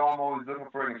 man. You know I'm always looking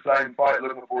for an exciting fight,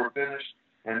 looking for a finish.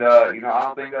 And, I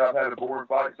don't think that I've had a boring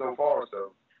fight so far.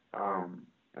 So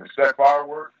expect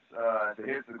fireworks to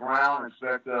hit the ground.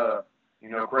 Expect,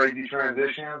 crazy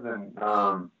transitions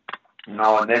and,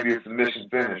 maybe a submission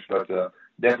finish. But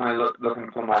definitely looking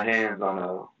to put my hands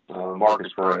on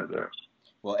Markus Perez there.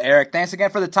 Well, Eryk, thanks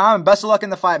again for the time, and best of luck in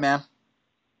the fight, man.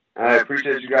 I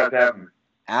appreciate you guys having me.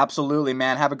 Absolutely,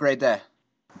 man. Have a great day.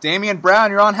 Damien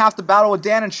Brown, you're on Half the Battle with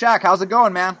Dan and Shaq. How's it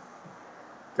going, man?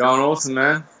 Going awesome,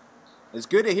 man. It's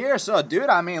good to hear. So, dude,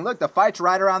 I mean, look, the fight's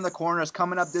right around the corner. It's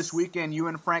coming up this weekend, you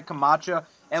and Frank Camacho.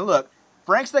 And look,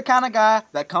 Frank's the kind of guy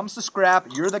that comes to scrap.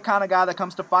 You're the kind of guy that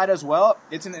comes to fight as well.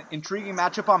 It's an intriguing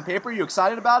matchup on paper. You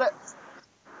excited about it?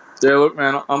 Yeah, look,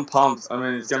 man, I'm pumped. I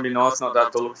mean, it's going to be nice not to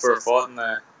have to look for a fight in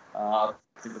there. I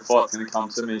think the fight's going to come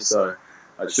to me, so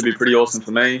it should be pretty awesome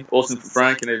for me, awesome for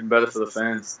Frank, and even better for the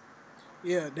fans.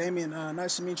 Yeah, Damien,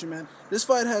 nice to meet you, man. This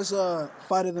fight has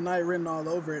Fight of the Night written all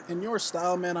over it. And your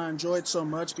style, man, I enjoyed so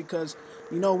much because,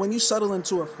 when you settle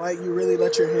into a fight, you really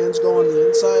let your hands go on the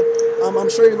inside. I'm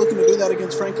sure you're looking to do that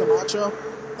against Frank Camacho.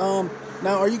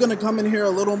 Now, are you going to come in here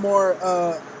a little more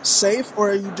safe,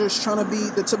 or are you just trying to be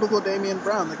the typical Damian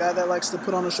Brown, the guy that likes to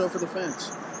put on a show for the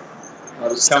fans? I'll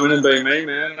just come in and be me,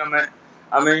 man.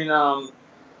 I've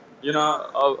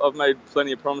made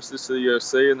plenty of promises to the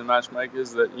UFC and the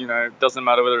matchmakers that, it doesn't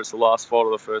matter whether it's the last fight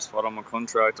or the first fight on my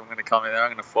contract. I'm going to come in there,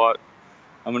 I'm going to fight,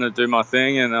 I'm going to do my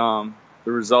thing, and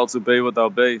the results will be what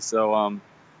they'll be. So,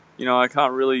 I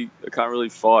can't really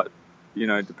fight,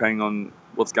 depending on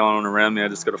what's going on around me. I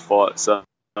just got to fight. So,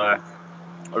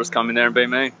 I'll just come in there and be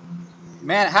me.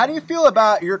 Man, how do you feel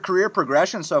about your career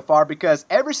progression so far? Because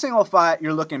every single fight,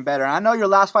 you're looking better. I know your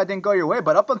last fight didn't go your way,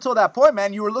 but up until that point,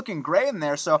 man, you were looking great in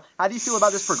there. So how do you feel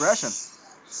about this progression?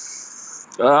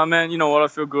 Man, you know what? I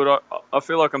feel good. I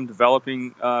feel like I'm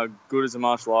developing good as a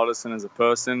martial artist and as a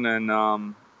person. And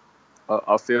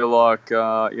I feel like,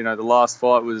 the last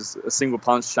fight was a single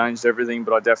punch changed everything,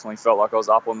 but I definitely felt like I was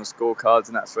up on the scorecards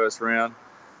in that first round.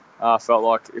 I felt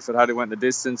like if it had went the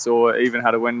distance or even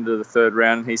had went into the third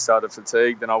round and he started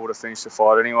fatigued, then I would have finished the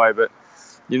fight anyway. But,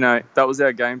 that was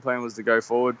our game plan, was to go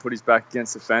forward, put his back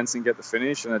against the fence and get the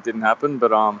finish, and it didn't happen.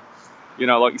 But,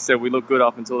 like you said, we looked good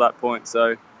up until that point.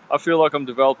 So I feel like I'm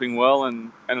developing well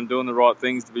and I'm doing the right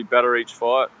things to be better each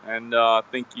fight. And I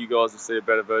think you guys will see a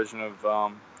better version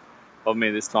of me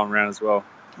this time around as well.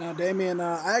 Now, Damien,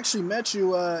 I actually met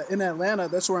you in Atlanta.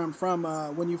 That's where I'm from,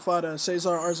 when you fought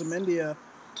Cesar Arzamendia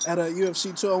at a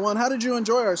UFC 201. How did you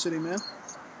enjoy our city, man?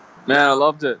 Man, I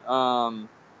loved it.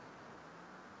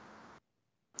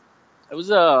 It was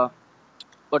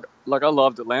like I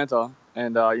loved Atlanta,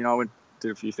 and I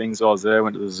did a few things while I was there.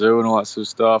 Went to the zoo and all that sort of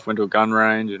stuff. Went to a gun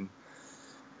range and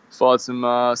fired some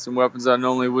weapons I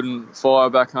normally wouldn't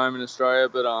fire back home in Australia.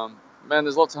 But man,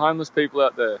 there's lots of homeless people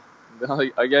out there.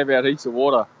 I gave out heaps of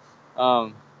water.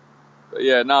 But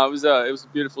yeah, no, it was a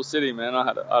beautiful city, man. I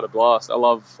had a blast. I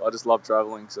just love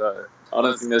traveling, so I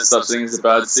don't think there's such thing as a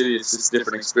bad city. It's just a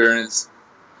different experience.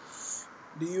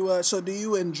 Do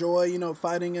you enjoy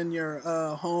fighting in your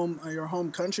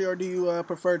home country, or do you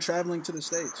prefer traveling to the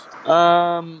States?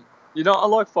 I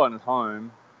like fighting at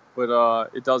home, but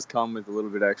it does come with a little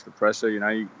bit of extra pressure.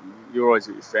 You always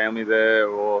get your family there,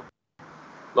 or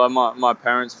like my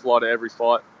parents fly to every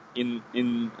fight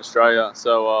in Australia,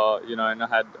 so and I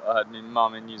had my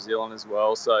mum in New Zealand as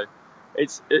well, so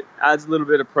it adds a little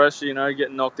bit of pressure,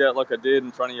 getting knocked out like I did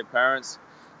in front of your parents.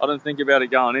 I didn't think about it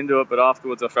going into it, but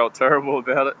afterwards I felt terrible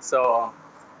about it. So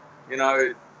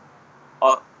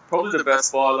probably the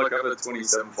best fight, like I've had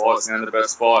 27 fights now, the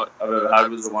best fight I've ever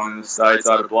had was the one in the States.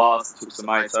 I had a blast. I took some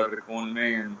mates over to corner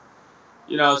me, and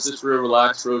it's just real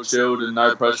relaxed, real chilled, and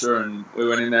no pressure, and we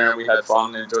went in there and we had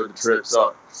fun and enjoyed the trip.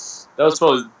 So that was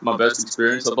probably my best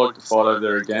experience. I'd like to fight over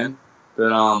there again.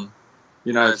 But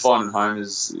fighting at home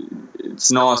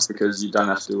it's nice because you don't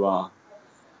have to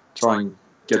try and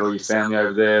get all your family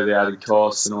over there, the added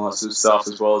costs and all that sort of stuff,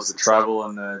 as well as the travel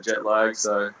and the jet lag.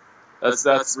 So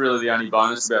that's really the only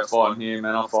bonus about fighting here,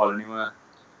 man. I'll fight anywhere.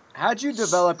 How'd you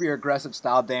develop your aggressive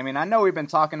style, Damien? I know we've been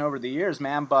talking over the years,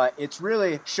 man, but it's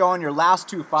really showing your last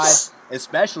 2 fights,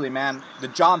 especially, man, the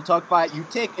John Tuck fight.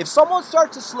 If someone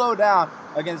starts to slow down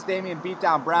against Damien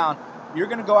Beatdown Brown, you're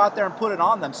going to go out there and put it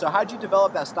on them. So how'd you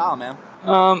develop that style, man?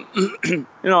 Man,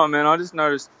 I just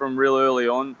noticed from real early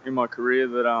on in my career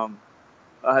that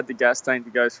I had the gas tank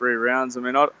to go 3 rounds. I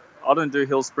mean, I don't do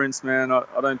hill sprints, man.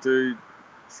 I don't do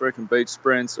freaking beach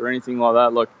sprints or anything like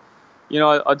that. Like,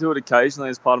 I do it occasionally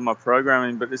as part of my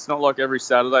programming, but it's not like every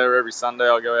Saturday or every Sunday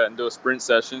I go out and do a sprint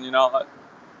session. I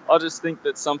just think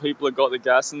that some people have got the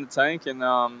gas in the tank, and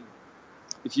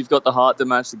if you've got the heart to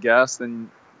match the gas, then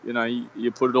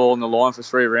you put it all on the line for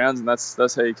 3 rounds, and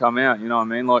that's how you come out. You know what I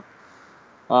mean? Like,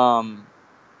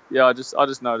 I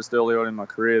just noticed early on in my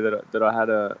career that I had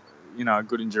a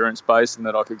good endurance base and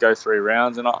that I could go 3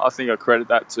 rounds, and I think I credit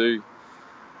that to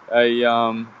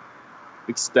a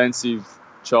extensive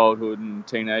childhood and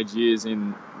teenage years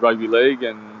in rugby league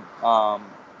and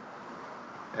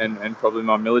probably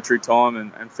my military time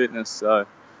and fitness. So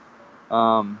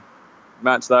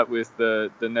match that with the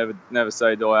never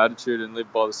say die attitude and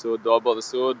live by the sword, die by the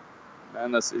sword.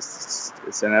 Man, it's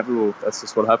inevitable. That's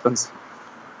just what happens.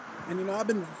 And I've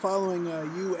been following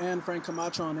you and Frank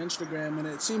Camacho on Instagram, and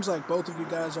it seems like both of you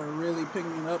guys are really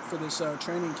picking it up for this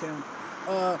training camp.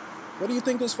 What do you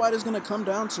think this fight is going to come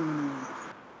down to in the end?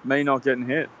 Me not getting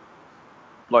hit.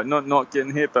 Like, not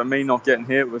getting hit, but me not getting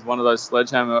hit with one of those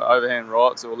sledgehammer overhand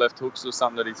rights or left hooks or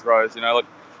something that he throws. Like,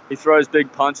 he throws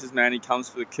big punches, man. He comes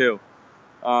for the kill.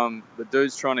 The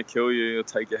dude's trying to kill you. He'll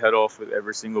take your head off with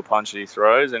every single punch that he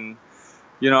throws. And,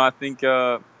 I think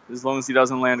as long as he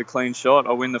doesn't land a clean shot,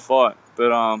 I win the fight.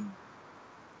 But, I'm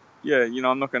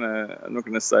not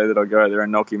gonna say that I go out there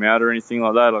and knock him out or anything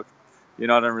like that. Like, I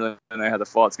don't really know how the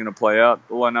fight's going to play out.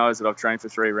 All I know is that I've trained for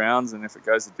 3 rounds, and if it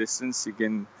goes the distance, you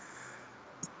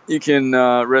can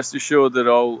rest assured that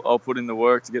I'll put in the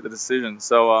work to get the decision.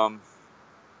 So,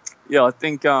 I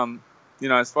think,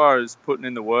 as far as putting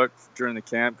in the work during the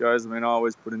camp goes, I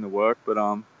always put in the work, but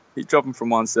you drop him from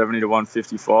 170 to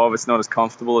 155. It's not as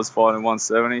comfortable as fighting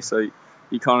 170, so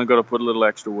you kind of got to put a little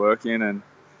extra work in and,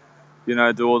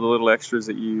 do all the little extras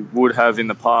that you would have in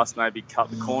the past, maybe cut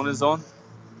the corners on.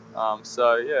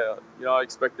 I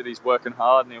expect that he's working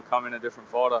hard and he'll come in a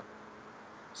different fighter.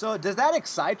 So does that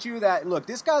excite you that, look,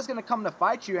 this guy's going to come to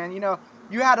fight you, and,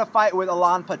 you had a fight with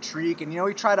Alan Patrick, and,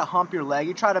 he tried to hump your leg,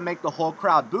 he tried to make the whole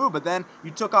crowd boo, but then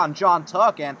you took on John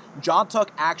Tuck, and John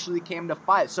Tuck actually came to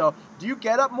fight. So do you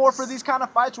get up more for these kind of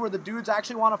fights where the dudes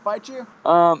actually want to fight you?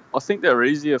 I think they're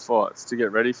easier fights to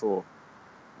get ready for.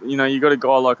 You got a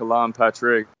guy like Alan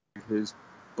Patrick who's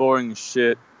boring as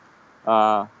shit,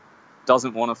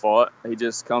 doesn't want to fight. He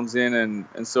just comes in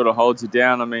and sort of holds you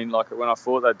down. Like when I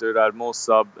fought that dude, I had more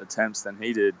sub attempts than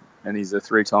he did, and he's a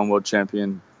 3-time world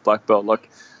champion black belt. Like,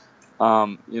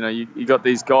 you got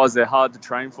these guys, they're hard to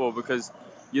train for because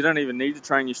you don't even need to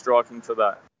train your striking for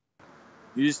that.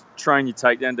 You just train your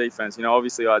takedown defense.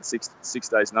 Obviously I had six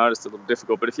days notice, it's a little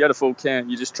difficult, but if you had a full camp,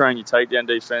 you just train your takedown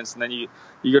defense, and then you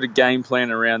got a game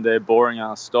plan around their boring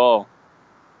ass style.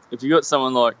 If you got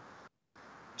someone like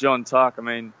John Tuck,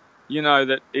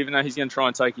 that even though he's going to try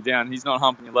and take you down, he's not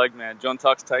humping your leg, man. John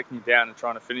Tuck's taking you down and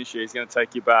trying to finish you. He's going to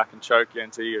take you back and choke you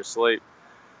until you're asleep.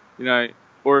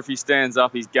 Or if he stands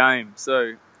up, he's game.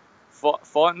 So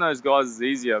fighting those guys is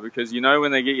easier because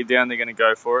when they get you down, they're going to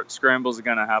go for it. Scrambles are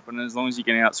going to happen. And as long as you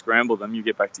can out-scramble them, you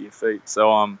get back to your feet.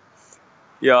 So,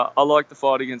 I like the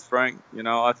fight against Frank.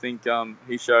 I think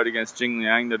he showed against Jing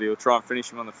Liang that he'll try and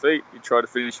finish him on the feet. He'll try to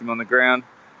finish him on the ground.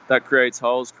 That creates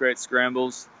holes, creates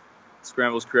scrambles.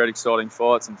 Scrambles create exciting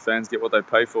fights, and fans get what they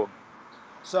pay for.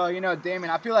 So,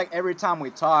 Damien, I feel like every time we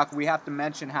talk, we have to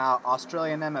mention how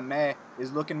Australian MMA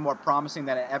is looking more promising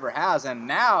than it ever has. And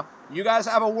now, you guys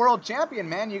have a world champion,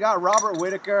 man. You got Robert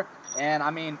Whittaker. And,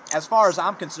 as far as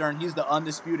I'm concerned, he's the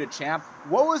undisputed champ.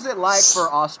 What was it like for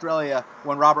Australia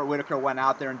when Robert Whittaker went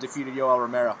out there and defeated Yoel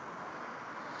Romero?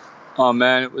 Oh,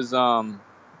 man, it was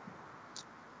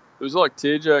like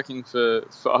tear-jerking for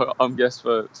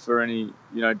any,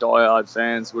 die-hard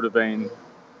fans would have been,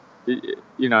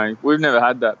 we've never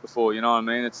had that before,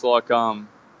 It's like,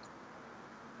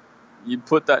 you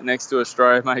put that next to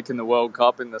Australia making the World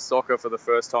Cup in the soccer for the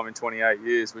first time in 28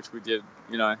 years, which we did,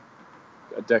 a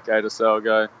decade or so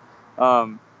ago.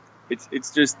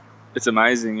 It's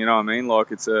amazing,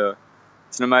 Like, it's an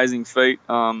amazing feat.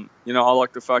 I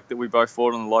like the fact that we both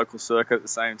fought on the local circuit at the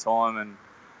same time, and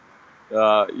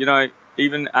You know,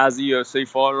 even as a UFC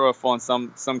fighter, I find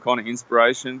some kind of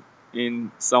inspiration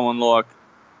in someone like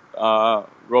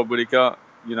Rob Whittaker.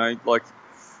 You know, like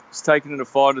just taking it a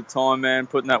fight at a time, man,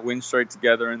 putting that win streak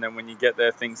together, and then when you get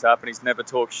there, things happen. He's never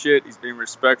talked shit. He's been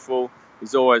respectful.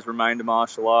 He's always remained a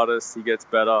martial artist. He gets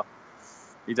better.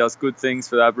 He does good things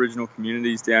for the Aboriginal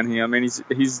communities down here. I mean,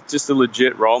 he's just a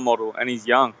legit role model, and he's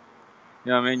young.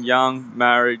 You know what I mean? Young,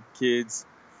 married, kids.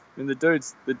 And the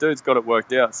dude's got it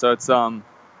worked out. So it's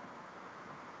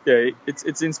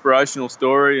it's inspirational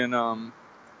story, and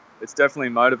it's definitely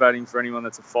motivating for anyone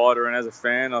that's a fighter. And as a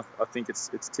fan, I think it's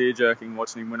tear-jerking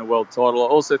watching him win a world title. I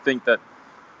also think that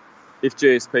if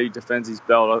GSP defends his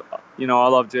belt, I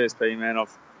love GSP, man.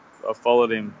 I've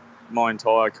followed him my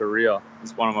entire career.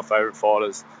 He's one of my favourite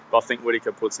fighters. But I think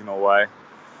Whittaker puts him away.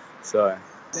 So,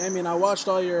 Damien, I watched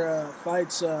all your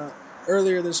fights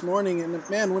earlier this morning, and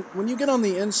man, when you get on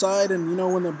the inside and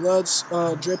when the blood's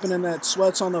dripping and that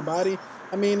sweat's on the body,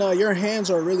 I mean, your hands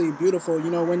are really beautiful.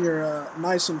 When you're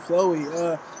nice and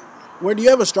flowy. Where do you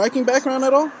have a striking background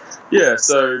at all? Yeah,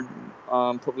 so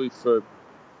probably for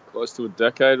close to a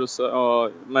decade or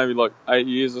so, maybe like 8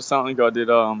 years or something. I did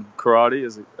karate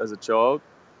as a child.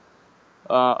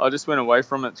 I just went away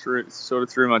from it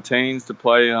through my teens to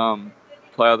play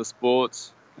other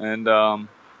sports, and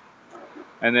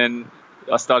then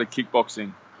I started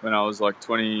kickboxing when I was like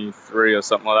 23 or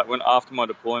something like that. When after my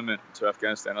deployment to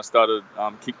Afghanistan, I started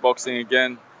kickboxing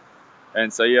again,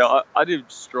 and so yeah, I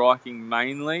did striking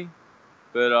mainly,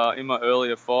 but in my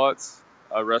earlier fights,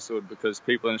 I wrestled because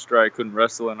people in Australia couldn't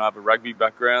wrestle, and I have a rugby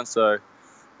background, so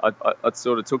I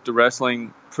sort of took to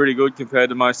wrestling pretty good compared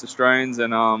to most Australians,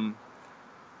 and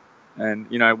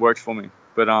it worked for me.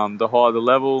 But the higher the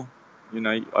level,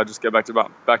 I just go back to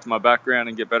my background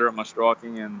and get better at my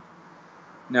striking, and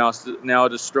now I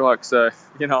just strike. So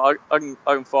I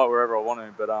can fight wherever I want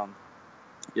to, but I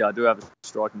do have a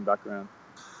striking background.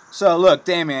 So look,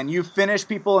 Damien, you've finished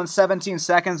people in 17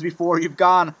 seconds before. You've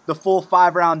gone the full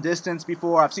 5-round distance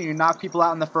before. I've seen you knock people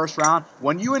out in the first round.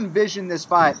 When you envision this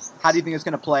fight, how do you think it's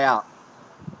going to play out?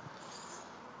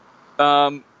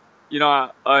 I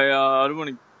don't want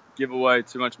to give away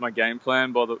too much of my game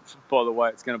plan by the way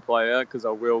it's going to play out, because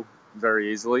I will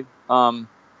very easily. But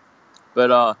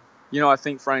I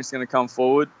think Frank's going to come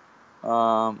forward.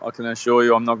 I can assure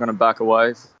you I'm not going to back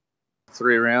away for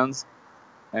 3 rounds.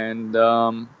 And,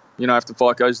 if the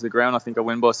fight goes to the ground, I think I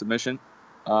win by submission.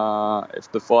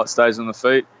 If the fight stays on the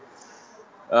feet,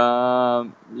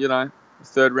 3rd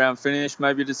round finish,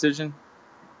 maybe a decision.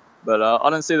 But I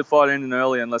don't see the fight ending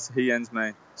early unless he ends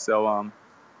me. So, I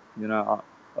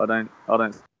don't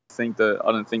think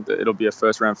that it'll be a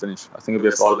 1st round finish. I think it'll be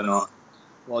a fight of the night.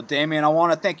 Well, Damien, I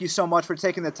want to thank you so much for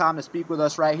taking the time to speak with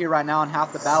us right here, right now on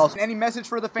Half the Battle. Any message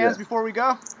for the fans before we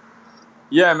go?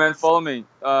 Yeah, man, follow me.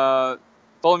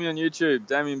 Follow me on YouTube,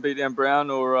 Damien Beatdown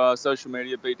Brown, or social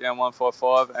media,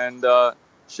 Beatdown155. And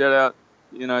shout out,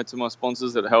 to my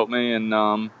sponsors that helped me, and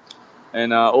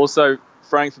also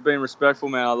Frank for being respectful,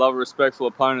 man. I love a respectful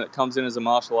opponent that comes in as a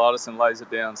martial artist and lays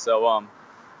it down. So, I'm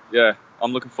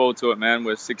looking forward to it, man.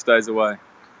 We're 6 days away.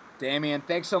 Damien,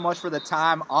 thanks so much for the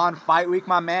time on Fight Week,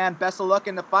 my man. Best of luck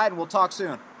in the fight, and we'll talk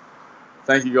soon.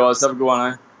 Thank you, guys. Have a good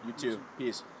one, eh? You too.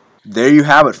 Peace. There you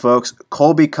have it, folks.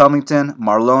 Colby Covington,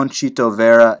 Marlon Chito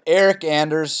Vera, Eryk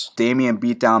Anders, Demian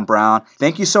Beatdown Brown.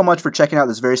 Thank you so much for checking out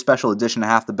this very special edition of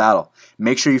Half the Battle.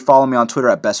 Make sure you follow me on Twitter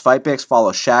at BestFightPicks,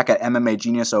 follow Shaq at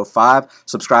MMAGenius05,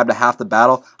 subscribe to Half the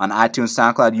Battle on iTunes,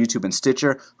 SoundCloud, YouTube, and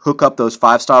Stitcher. Hook up those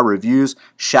 5-star reviews.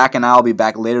 Shaq and I will be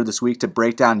back later this week to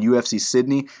break down UFC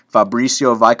Sydney,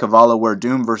 Fabricio Vaicavalo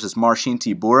Werdum versus Marcin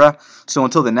Tybura. So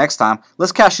until the next time,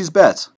 let's cash these bets.